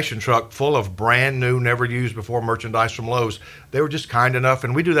 18-foot donation truck full of brand new, never used before merchandise from Lowe's. They were just kind enough,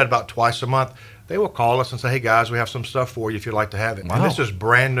 and we do that about twice a month. They will call us and say, hey guys, we have some stuff for you if you'd like to have it. Wow. And this is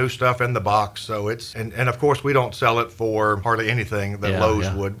brand new stuff in the box. So it's, and of course we don't sell it for hardly anything that Lowe's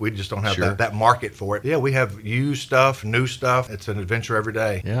would. We just don't have that market for it. Yeah, we have used stuff, new stuff. It's an adventure every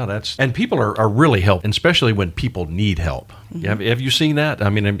day. Yeah, and people are really helping, especially when people need help. Have you seen that? I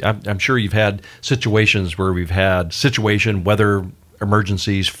mean, I'm sure you've had situations where we've had weather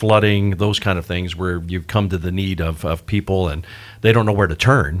emergencies, flooding, those kind of things where you've come to the need of people and they don't know where to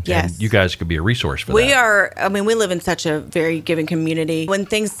turn. Yes. And you guys could be a resource for that. We live in such a very giving community. When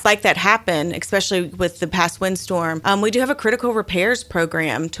things like that happen, especially with the past windstorm, we do have a critical repairs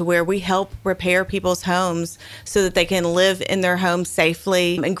program to where we help repair people's homes so that they can live in their homes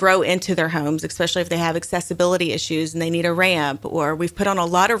safely and grow into their homes, especially if they have accessibility issues and they need a ramp. Or we've put on a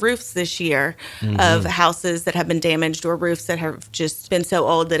lot of roofs this year of houses that have been damaged or roofs that have just been so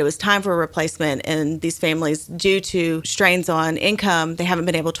old that it was time for a replacement. And these families, due to strains on income, they haven't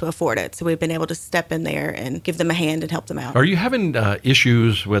been able to afford it. So we've been able to step in there and give them a hand and help them out. Are you having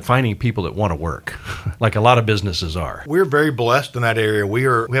issues with finding people that want to work, like a lot of businesses are? We're very blessed in that area. We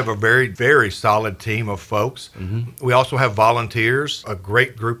have a very, very solid team of folks. We also have volunteers, a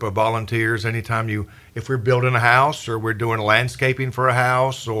great group of volunteers. If we're building a house or we're doing landscaping for a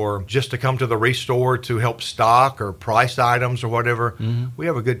house or just to come to the restore to help stock or price items or whatever, we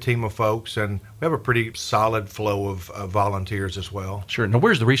have a good team of folks, and we have a pretty solid flow of volunteers as well. Sure. Now,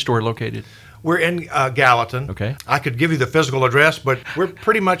 where's the restore located? We're in Gallatin. Okay. I could give you the physical address, but we're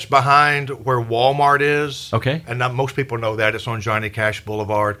pretty much behind where Walmart is. Okay. And not most people know that. It's on Johnny Cash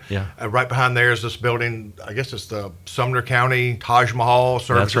Boulevard. Yeah. Right behind there is this building. I guess it's the Sumner County Taj Mahal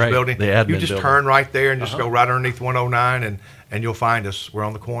Services Building. The admin You just building. turn right there and just go right underneath 109 and you'll find us. We're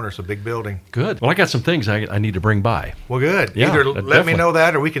on the corner. It's a big building. Good. Well, I got some things I need to bring by. Well, good. Yeah, Either let definitely. me know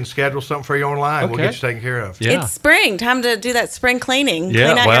that or we can schedule something for you online. We'll Okay. get you taken care of. Yeah. It's spring. Time to do that spring cleaning. Yeah,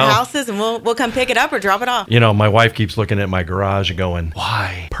 Clean out well- your houses and we'll come pick it up or drop it off. My wife keeps looking at my garage and going,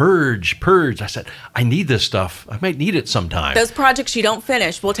 why? Purge. I said, I need this stuff. I might need it sometime. Those projects you don't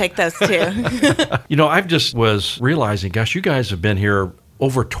finish, we'll take those too. I just was realizing, gosh, you guys have been here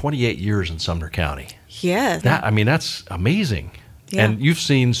over 28 years in Sumner County. Yeah. That's amazing. Yeah. And you've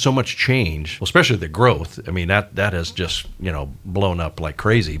seen so much change, especially the growth. I mean, that has just, blown up like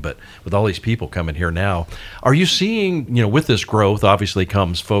crazy. But with all these people coming here now, are you seeing, with this growth, obviously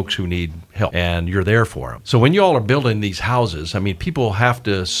comes folks who need help, and you're there for them. So when you all are building these houses, I mean, people have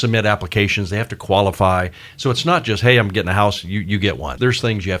to submit applications. They have to qualify. So it's not just, hey, I'm getting a house, you get one. There's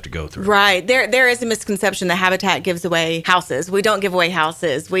things you have to go through. Right. There is a misconception that Habitat gives away houses. We don't give away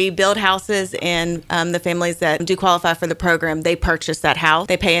houses. We build houses, and the families that do qualify for the program, they purchase that house.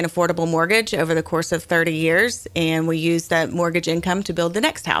 They pay an affordable mortgage over the course of 30 years, and we use that mortgage income to build the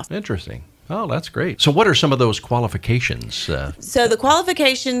next house. Interesting. Oh, that's great. So what are some of those qualifications? So the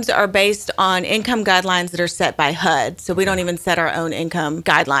qualifications are based on income guidelines that are set by HUD. So we don't even set our own income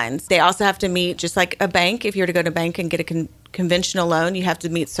guidelines. They also have to meet, just like a bank, if you were to go to a bank and get a conventional loan, you have to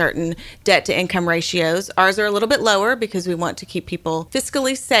meet certain debt to income ratios. Ours are a little bit lower because we want to keep people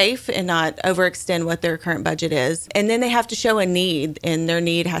fiscally safe and not overextend what their current budget is. And then they have to show a need, and their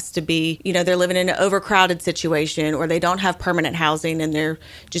need has to be, they're living in an overcrowded situation, or they don't have permanent housing and they're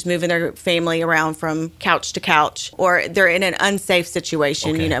just moving their family around from couch to couch, or they're in an unsafe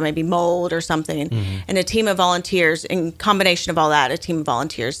situation, maybe mold or something. Mm-hmm. And a team of volunteers, in combination of all that, a team of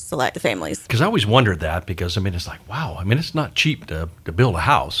volunteers select the families. Because I always wondered that, because it's like, wow, it's not cheap to build a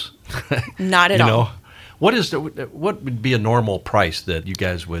house. Not at all. What would be a normal price that you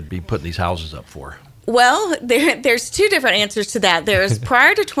guys would be putting these houses up for? Well, there's two different answers to that. There's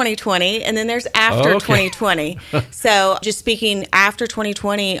prior to 2020, and then there's after 2020. So just speaking after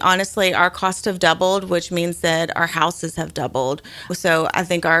 2020, honestly, our costs have doubled, which means that our houses have doubled. So I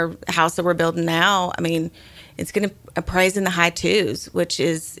think our house that we're building now, it's going to appraise in the high twos, which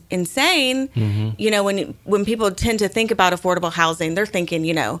is insane. Mm-hmm. When people tend to think about affordable housing, they're thinking,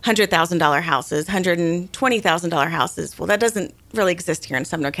 $100,000 houses, $120,000 houses. Well, that doesn't really exist here in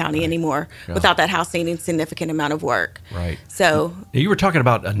Sumner County anymore without that house needing significant amount of work. Right. So you were talking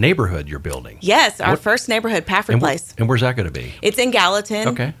about a neighborhood you're building. Yes, our first neighborhood, Pafford Place. And where's that going to be? It's in Gallatin.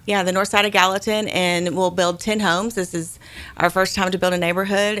 Okay. Yeah, the north side of Gallatin, and we'll build 10 homes. This is our first time to build a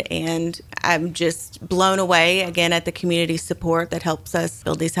neighborhood, and I'm just blown away again at the community support that helps us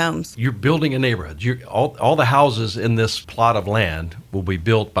build these homes. You're building a neighborhood. All the houses in this plot of land will be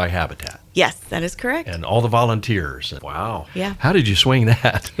built by Habitat. Yes, that is correct. And all the volunteers. Wow. Yeah. How did you swing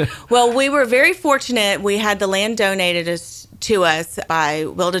that? Well, we were very fortunate. We had the land donated to us by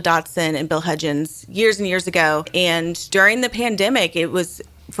Wilda Dotson and Bill Hudgens years and years ago. And during the pandemic,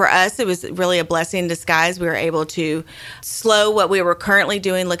 for us, it was really a blessing in disguise. We were able to slow what we were currently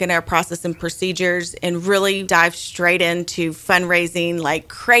doing, look at our process and procedures, and really dive straight into fundraising like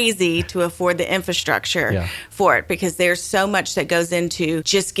crazy to afford the infrastructure for it, because there's so much that goes into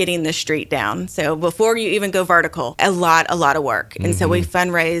just getting the street down. So before you even go vertical, a lot of work. And so we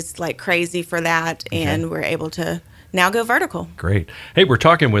fundraised like crazy for that, and we're able to now go vertical. Great. Hey, we're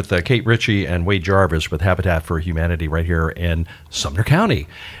talking with Kathe Ritchie and Wade Jarvis with Habitat for Humanity right here in Sumner County.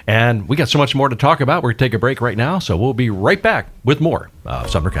 And we got so much more to talk about. We're going to take a break right now, so we'll be right back with more of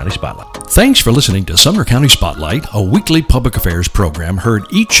Sumner County Spotlight. Thanks for listening to Sumner County Spotlight, a weekly public affairs program heard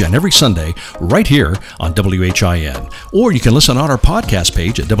each and every Sunday right here on WHIN. Or you can listen on our podcast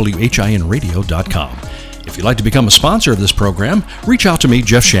page at WHINradio.com. If you'd like to become a sponsor of this program, reach out to me,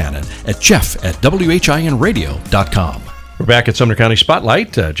 Jeff Shannon, at jeff@WHINradio.com. We're back at Sumner County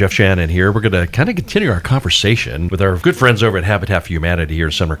Spotlight. Jeff Shannon here. We're going to kind of continue our conversation with our good friends over at Habitat for Humanity here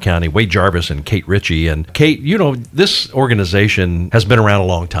in Sumner County, Wade Jarvis and Kathe Ritchie. And Kate, this organization has been around a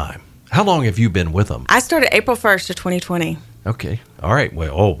long time. How long have you been with them? I started April 1st of 2020. Okay. All right.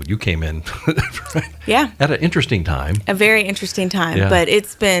 Well, you came in at an interesting time. A very interesting time. Yeah. But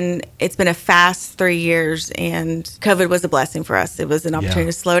it's been a fast 3 years, and COVID was a blessing for us. It was an opportunity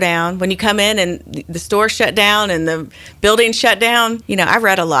to slow down. When you come in and the store shut down and the building shut down, I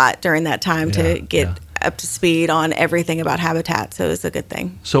read a lot during that time to get up to speed on everything about Habitat. So it was a good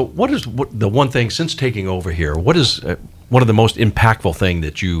thing. So what is the one thing since taking over here, what is one of the most impactful thing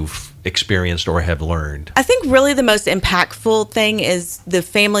that you've experienced or have learned? I think really the most impactful thing is the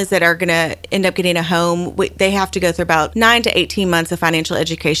families that are going to end up getting a home. They have to go through about 9 to 18 months of financial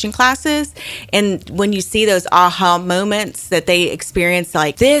education classes. And when you see those aha moments that they experience,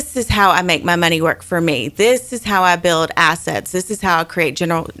 like, this is how I make my money work for me. This is how I build assets. This is how I create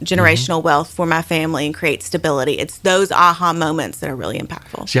generational wealth for my family and create stability. It's those aha moments that are really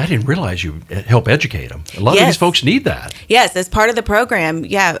impactful. See, I didn't realize you help educate them. A lot of these folks need that. Yes, as part of the program,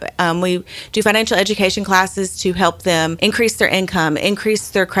 We do financial education classes to help them increase their income, increase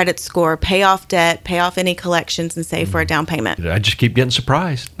their credit score, pay off debt, pay off any collections, and save for a down payment. I just keep getting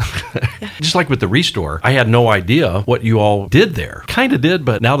surprised. Just like with the Restore, I had no idea what you all did there. Kind of did,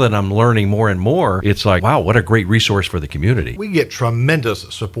 but now that I'm learning more and more, it's like, wow, what a great resource for the community. We get tremendous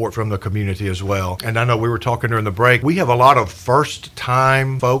support from the community as well. And I know we were talking during the break. We have a lot of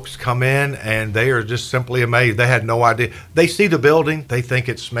first-time folks come in, and they are just simply amazed. They had no idea. They see the building. They think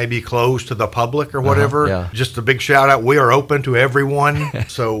it's maybe closed to the public or whatever. Yeah. Just a big shout-out. We are open to everyone,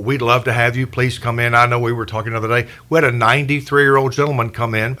 so we'd love to have you. Please come in. I know we were talking the other day. We had a 93-year-old gentleman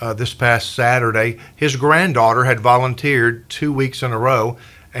come in this past Saturday. His granddaughter had volunteered 2 weeks in a row,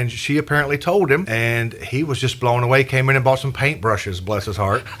 and she apparently told him, and he was just blown away. Came in and bought some paintbrushes, bless his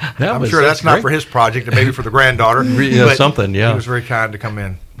heart. I'm sure that's not for his project, and maybe for the granddaughter. But something, yeah. He was very kind to come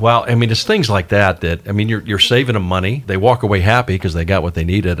in. Well, I mean, it's things like that I mean, you're saving them money. They walk away happy because they got what they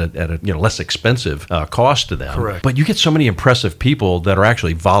need at a less expensive cost to them. Correct. But you get so many impressive people that are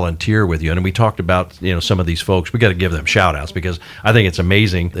actually volunteer with you. And we talked about, some of these folks. We got to give them shout outs because I think it's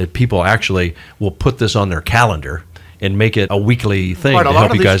amazing that people actually will put this on their calendar and make it a weekly thing Right, to a lot help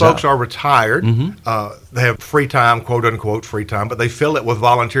of you these guys folks out. are retired. They have free time, quote unquote free time, but they fill it with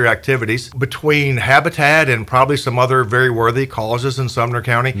volunteer activities. Between Habitat and probably some other very worthy causes in Sumner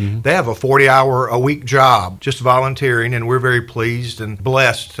County, they have a 40-hour-a-week job just volunteering, and we're very pleased and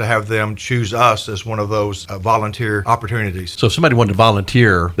blessed to have them choose us as one of those volunteer opportunities. So if somebody wanted to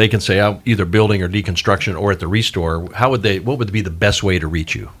volunteer, they can say out either building or deconstruction or at the Restore. What would be the best way to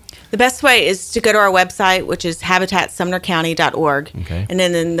reach you? The best way is to go to our website, which is habitatsumnercounty.org. Okay. And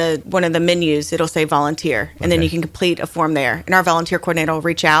then in one of the menus, it'll say volunteer. And then you can complete a form there. And our volunteer coordinator will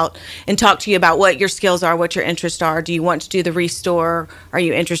reach out and talk to you about what your skills are, what your interests are. Do you want to do the Restore? Are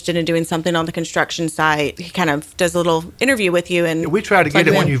you interested in doing something on the construction site? He kind of does a little interview with you. And we try to get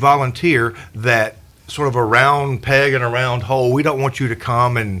it when you volunteer, that sort of a round peg and a round hole. We don't want you to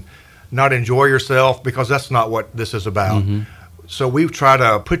come and not enjoy yourself, because that's not what this is about. So we try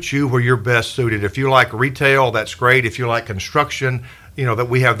to put you where you're best suited. If you like retail, that's great. If you like construction, that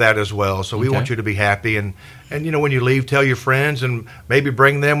we have that as well. So we want you to be happy. And when you leave, tell your friends and maybe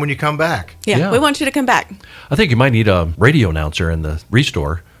bring them when you come back. Yeah, we want you to come back. I think you might need a radio announcer in the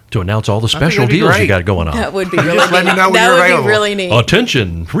Restore to announce all the special deals you got going on. That would be really Just let neat. me know when That you're would available. be really neat.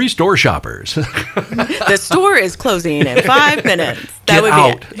 Attention, Restore shoppers. The store is closing in 5 minutes. Get That would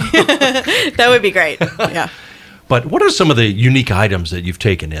out. be it. That would be great. Yeah. But what are some of the unique items that you've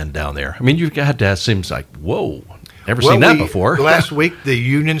taken in down there? I mean, you've had to, seems like, whoa, never seen that before. Last week, the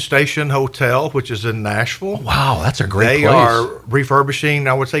Union Station Hotel, which is in Nashville. Wow, that's a great They place. are refurbishing,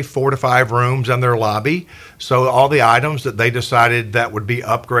 I would say, 4 to 5 rooms in their lobby. So all the items that they decided that would be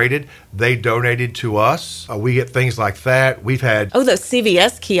upgraded, they donated to us. We get things like that. We've had Oh, the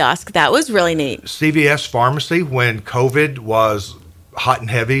CVS kiosk. That was really neat. CVS Pharmacy, when COVID was hot and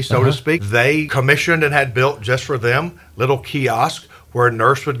heavy, so to speak, they commissioned and had built just for them little kiosk where a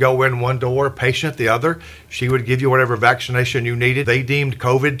nurse would go in one door, patient the other. She would give you whatever vaccination you needed. They deemed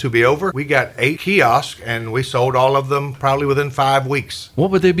COVID to be over. We got 8 kiosks, and we sold all of them probably within 5 weeks. What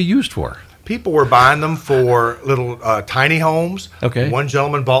would they be used for? People were buying them for little tiny homes. Okay. One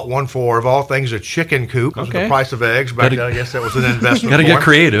gentleman bought one for, of all things, a chicken coop. Because of Okay. the price of eggs back then, I guess that was an investment. Gotta for get him.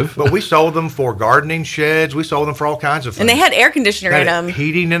 creative. But we sold them for gardening sheds. We sold them for all kinds of things. And they had air conditioner in Had them.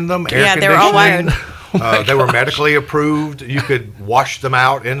 heating in them. Yeah, air they were all conditioning. wired. They were medically approved. You could wash them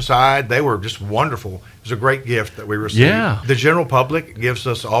out inside. They were just wonderful. It was a great gift that we received. Yeah. The general public gives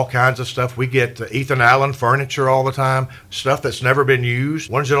us all kinds of stuff. We get Ethan Allen furniture all the time, stuff that's never been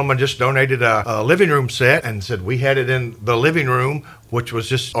used. One gentleman just donated a living room set and said we had it in the living room, which was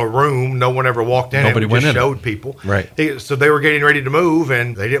just a room. No one ever walked in. Nobody it. We went just in it. showed people. Right. So they were getting ready to move,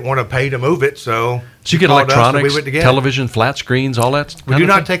 and they didn't want to pay to move it. So So you get called us, and electronics, we went to get it. television, flat screens, all that We kind do of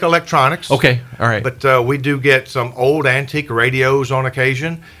not thing? take electronics. Okay, all right. But we do get some old antique radios on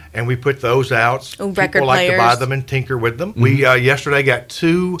occasion, and we put those out. Oh, record People like to buy players. them and tinker with them. We yesterday got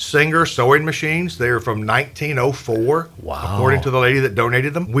 2 Singer sewing machines. They're from 1904. Wow. According to the lady that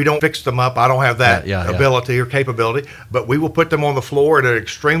donated them. We don't fix them up. I don't have that Yeah. ability or capability. But we will put them on the floor at an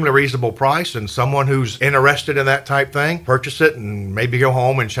extremely reasonable price, and someone who's interested in that type thing, purchase it and maybe go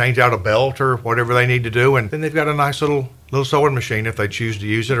home and change out a belt or whatever they need to do. And then they've got a nice little sewing machine if they choose to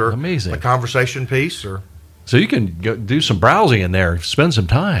use it, or Amazing. a conversation piece, or So you can go do some browsing in there, spend some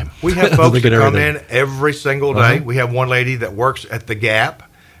time. we have folks Look that at come everything. in every single day. We have one lady that works at the Gap,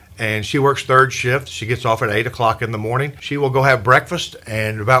 and she works 3rd shift. She gets off at 8 o'clock in the morning. She will go have breakfast,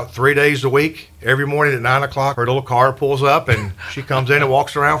 and about 3 days a week, every morning at 9 o'clock, her little car pulls up, and she comes in and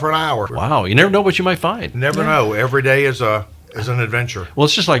walks around for an hour. Wow, you never know what you might find. Never know. Every day is a is an adventure. Well,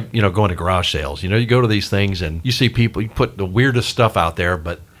 it's just like, going to garage sales. You go to these things and you see people, you put the weirdest stuff out there,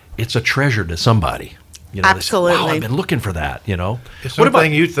 but it's a treasure to somebody. Absolutely. They say, wow, I've been looking for that, It's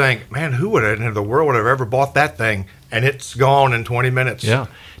something you'd think, man, who would in the world would have ever bought that thing? And it's gone in 20 minutes. Yeah.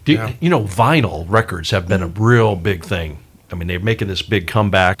 Vinyl records have been a real big thing. I mean, they're making this big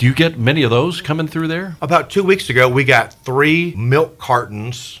comeback. Do you get many of those coming through there? About 2 weeks ago, we got 3 milk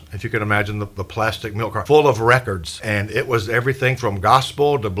cartons, if you can imagine the plastic milk carton, full of records. And it was everything from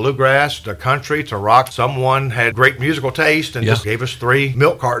gospel to bluegrass to country to rock. Someone had great musical taste and just gave us 3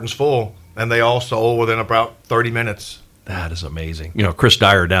 milk cartons full. And they all sold within about 30 minutes. That is amazing. Chris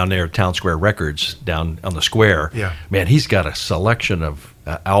Dyer down there at Town Square Records down on the square. Yeah. Man, he's got a selection of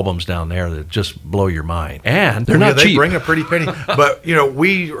albums down there that just blow your mind. And they're not cheap. They bring a pretty penny. But,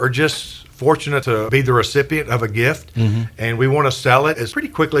 we are just fortunate to be the recipient of a gift, and we want to sell it as pretty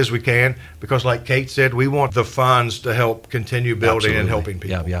quickly as we can because, like Kate said, we want the funds to help continue building and helping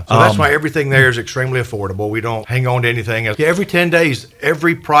people. Yeah. So that's why everything there is extremely affordable. We don't hang on to anything. Every 10 days,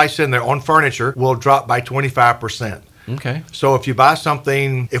 every price in there on furniture will drop by 25%. Okay. So if you buy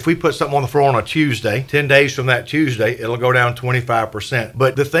something, if we put something on the floor on a Tuesday, 10 days from that Tuesday, it'll go down 25%.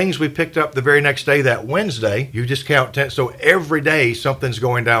 But the things we picked up the very next day, that Wednesday, you just count 10. So every day, something's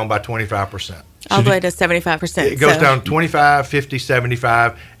going down by 25%. All the way to 75%. It goes down 25, 50,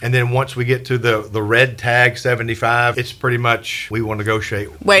 75, and then once we get to the red tag 75, it's pretty much we want to negotiate.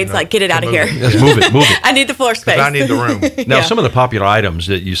 Wade's like, get it out of here. Let's move it. I need the floor space. I need the room. Now, some of the popular items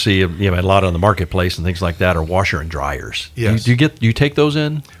that you see, a lot on the marketplace and things like that are washer and dryers. Yes. Do you take those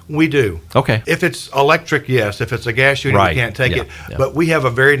in? We do. Okay. If it's electric, yes. If it's a gas unit, we can't take it. Yeah. But we have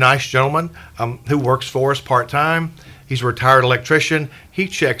a very nice gentleman who works for us part-time. He's a retired electrician. He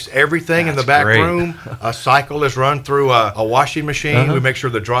checks everything in the back room. A cycle is run through a washing machine. We make sure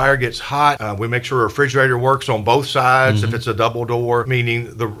the dryer gets hot. We make sure the refrigerator works on both sides. If it's a double door,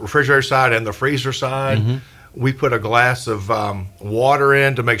 meaning the refrigerator side and the freezer side. We put a glass of water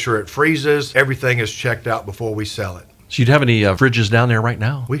in to make sure it freezes. Everything is checked out before we sell it. So you'd have any fridges down there right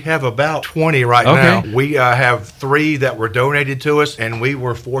now? We have about 20 right now. We have 3 that were donated to us, and we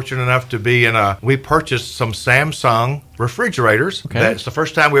were fortunate enough to be we purchased some Samsung refrigerators. Okay. That's the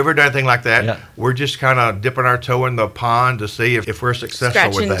first time we ever done anything like that. Yeah. We're just kind of dipping our toe in the pond to see if we're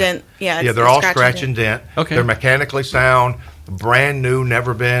successful with that. Dent. Yeah, they're all scratch and dent. Okay. They're mechanically sound, brand new,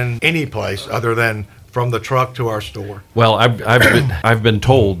 never been any place other than from the truck to our store. Well, I've been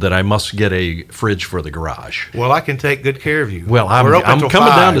told that I must get a fridge for the garage. Well, I can take good care of you. Well, I'm coming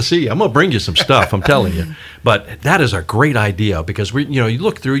down to see you. I'm going to bring you some stuff. I'm telling you. But that is a great idea because you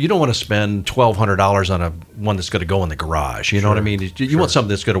look through. You don't want to spend $1,200 on one that's going to go in the garage. You know what I mean? You want something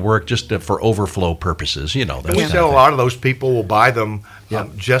that's going to work just for overflow purposes. And we tell a lot of those people will buy them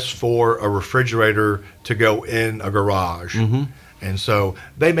just for a refrigerator to go in a garage. And so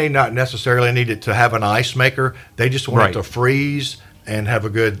they may not necessarily need it to have an ice maker. They just want it to freeze and have a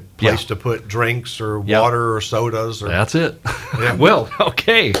good place to put drinks or water or sodas. That's it. Well,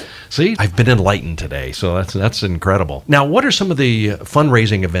 okay. See, I've been enlightened today, so that's incredible. Now, what are some of the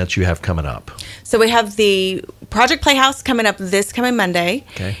fundraising events you have coming up? So we have the Project Playhouse coming up this coming Monday.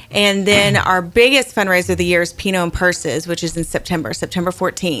 Okay. And then our biggest fundraiser of the year is Pinot and Purses, which is in September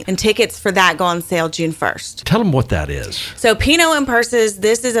 14th. And tickets for that go on sale June 1st. Tell them what that is. So Pinot and Purses,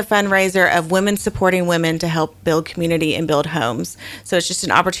 this is a fundraiser of women supporting women to help build community and build homes. So it's just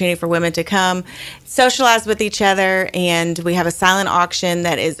an opportunity for women to come, socialize with each other, and we have a silent auction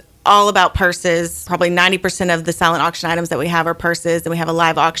that is all about purses. Probably 90% of the silent auction items that we have are purses, and we have a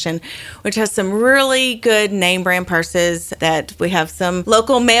live auction, which has some really good name brand purses that we have some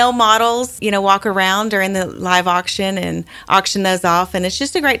local male models, walk around during the live auction and auction those off. And it's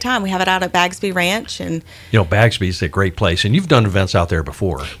just a great time. We have it out at Bagsby Ranch. And Bagsby's a great place, and you've done events out there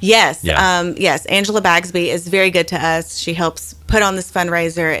before. Yes. Yes. Angela Bagsby is very good to us. She helps put on this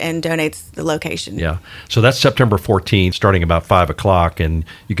fundraiser and donates the location. Yeah. So that's September 14th, starting about 5 o'clock, and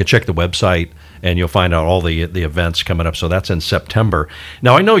you can check the website and you'll find out all the events coming up. So that's in September.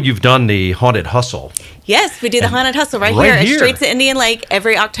 Now, I know you've done the Haunted Hustle. Yes, we do the Haunted Hustle right here at Streets of Indian Lake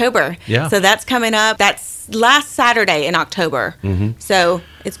every October. Yeah. So that's coming up. That's last Saturday in October. So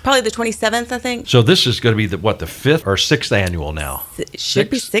it's probably the 27th, I think. So this is going to be the 5th or 6th annual now? It should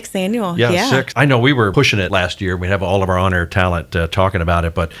be 6th annual. Yeah, 6th. I know we were pushing it last year. We have all of our on-air talent talking about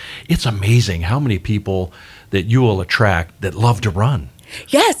it, but it's amazing how many people that you will attract that love to run.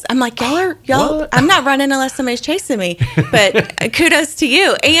 Yes, I'm like, y'all. I'm not running unless somebody's chasing me. But kudos to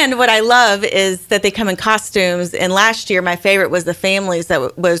you. And what I love is that they come in costumes. And last year, my favorite was the families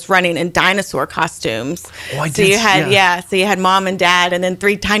that was running in dinosaur costumes. Oh, I did. So you had, so you had mom and dad, and then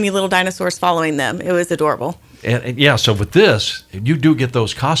 3 tiny little dinosaurs following them. It was adorable. And yeah, so with this, you do get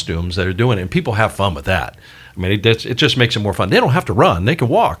those costumes that are doing it, and people have fun with that. I mean, it just makes it more fun. They don't have to run. They can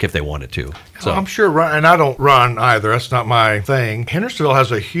walk if they wanted to. So I'm sure, and I don't run either. That's not my thing. Hendersonville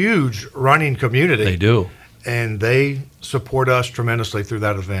has a huge running community. They do. And they support us tremendously through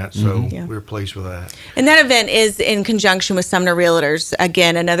that event. So we're pleased with that. And that event is in conjunction with Sumner Realtors.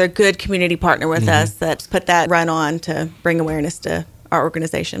 Again, another good community partner with us that's put that run on to bring awareness to our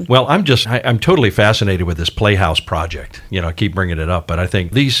organization. Well, I'm totally fascinated with this Playhouse project. I keep bringing it up, but I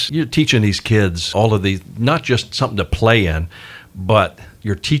think you're teaching these kids all of these, not just something to play in, but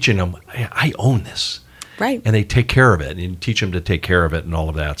you're teaching them, I own this. Right. And they take care of it, and you teach them to take care of it and all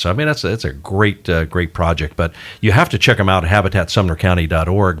of that. So, I mean, that's a great project. But you have to check them out at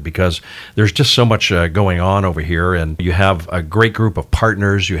habitatsumnercounty.org because there's just so much going on over here. And you have a great group of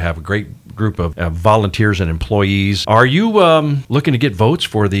partners. You have a great group of volunteers and employees. Are you looking to get votes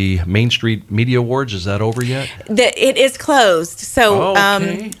for the Main Street Media Awards? Is that over yet? It is closed. So,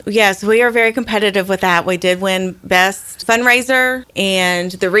 okay. Yes, we are very competitive with that. We did win Best Fundraiser, and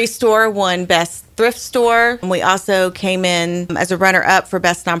the Restore won Best Thrift Store. We also came in as a runner-up for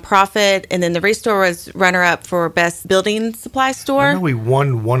Best Nonprofit, and then the Restore was runner-up for Best Building Supply Store. I know we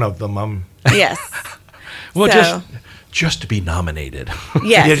won one of them. Yes. Well, so, just to be nominated.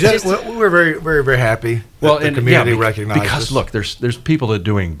 Yes. We're very, very, very happy. Well, the community recognizes because us. Look, there's people that are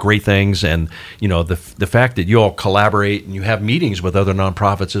doing great things, and the fact that you all collaborate and you have meetings with other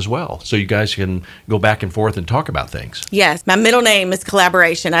nonprofits as well, so you guys can go back and forth and talk about things. Yes, my middle name is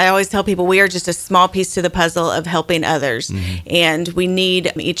collaboration. I always tell people we are just a small piece to the puzzle of helping others, and we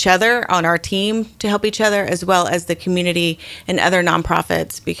need each other on our team to help each other, as well as the community and other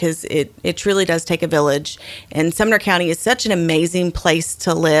nonprofits, because it truly does take a village. And Sumner County is such an amazing place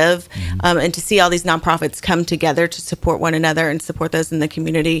to live, and to see all these nonprofits come together to support one another and support those in the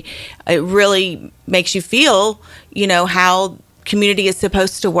community. It really makes you feel, how community is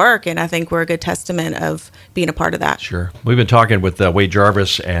supposed to work, and I think we're a good testament of being a part of that. Sure. We've been talking with Wade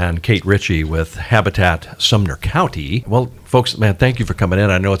Jarvis and Kathe Ritchie with Habitat Sumner County. Well, folks, man, thank you for coming in.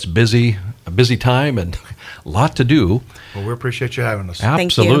 I know it's a busy time and a lot to do. Well, we appreciate you having us.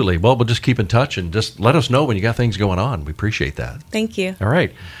 Absolutely. Well, we'll just keep in touch and just let us know when you got things going on. We appreciate that. Thank you.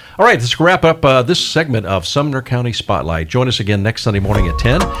 All right, let's wrap up this segment of Sumner County Spotlight. Join us again next Sunday morning at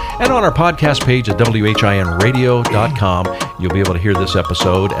 10, and on our podcast page at WHINradio.com, you'll be able to hear this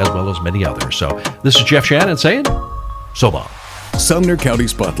episode as well as many others. So this is Jeff Shannon saying, so long. Sumner County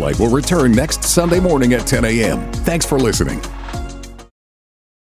Spotlight will return next Sunday morning at 10 a.m. Thanks for listening.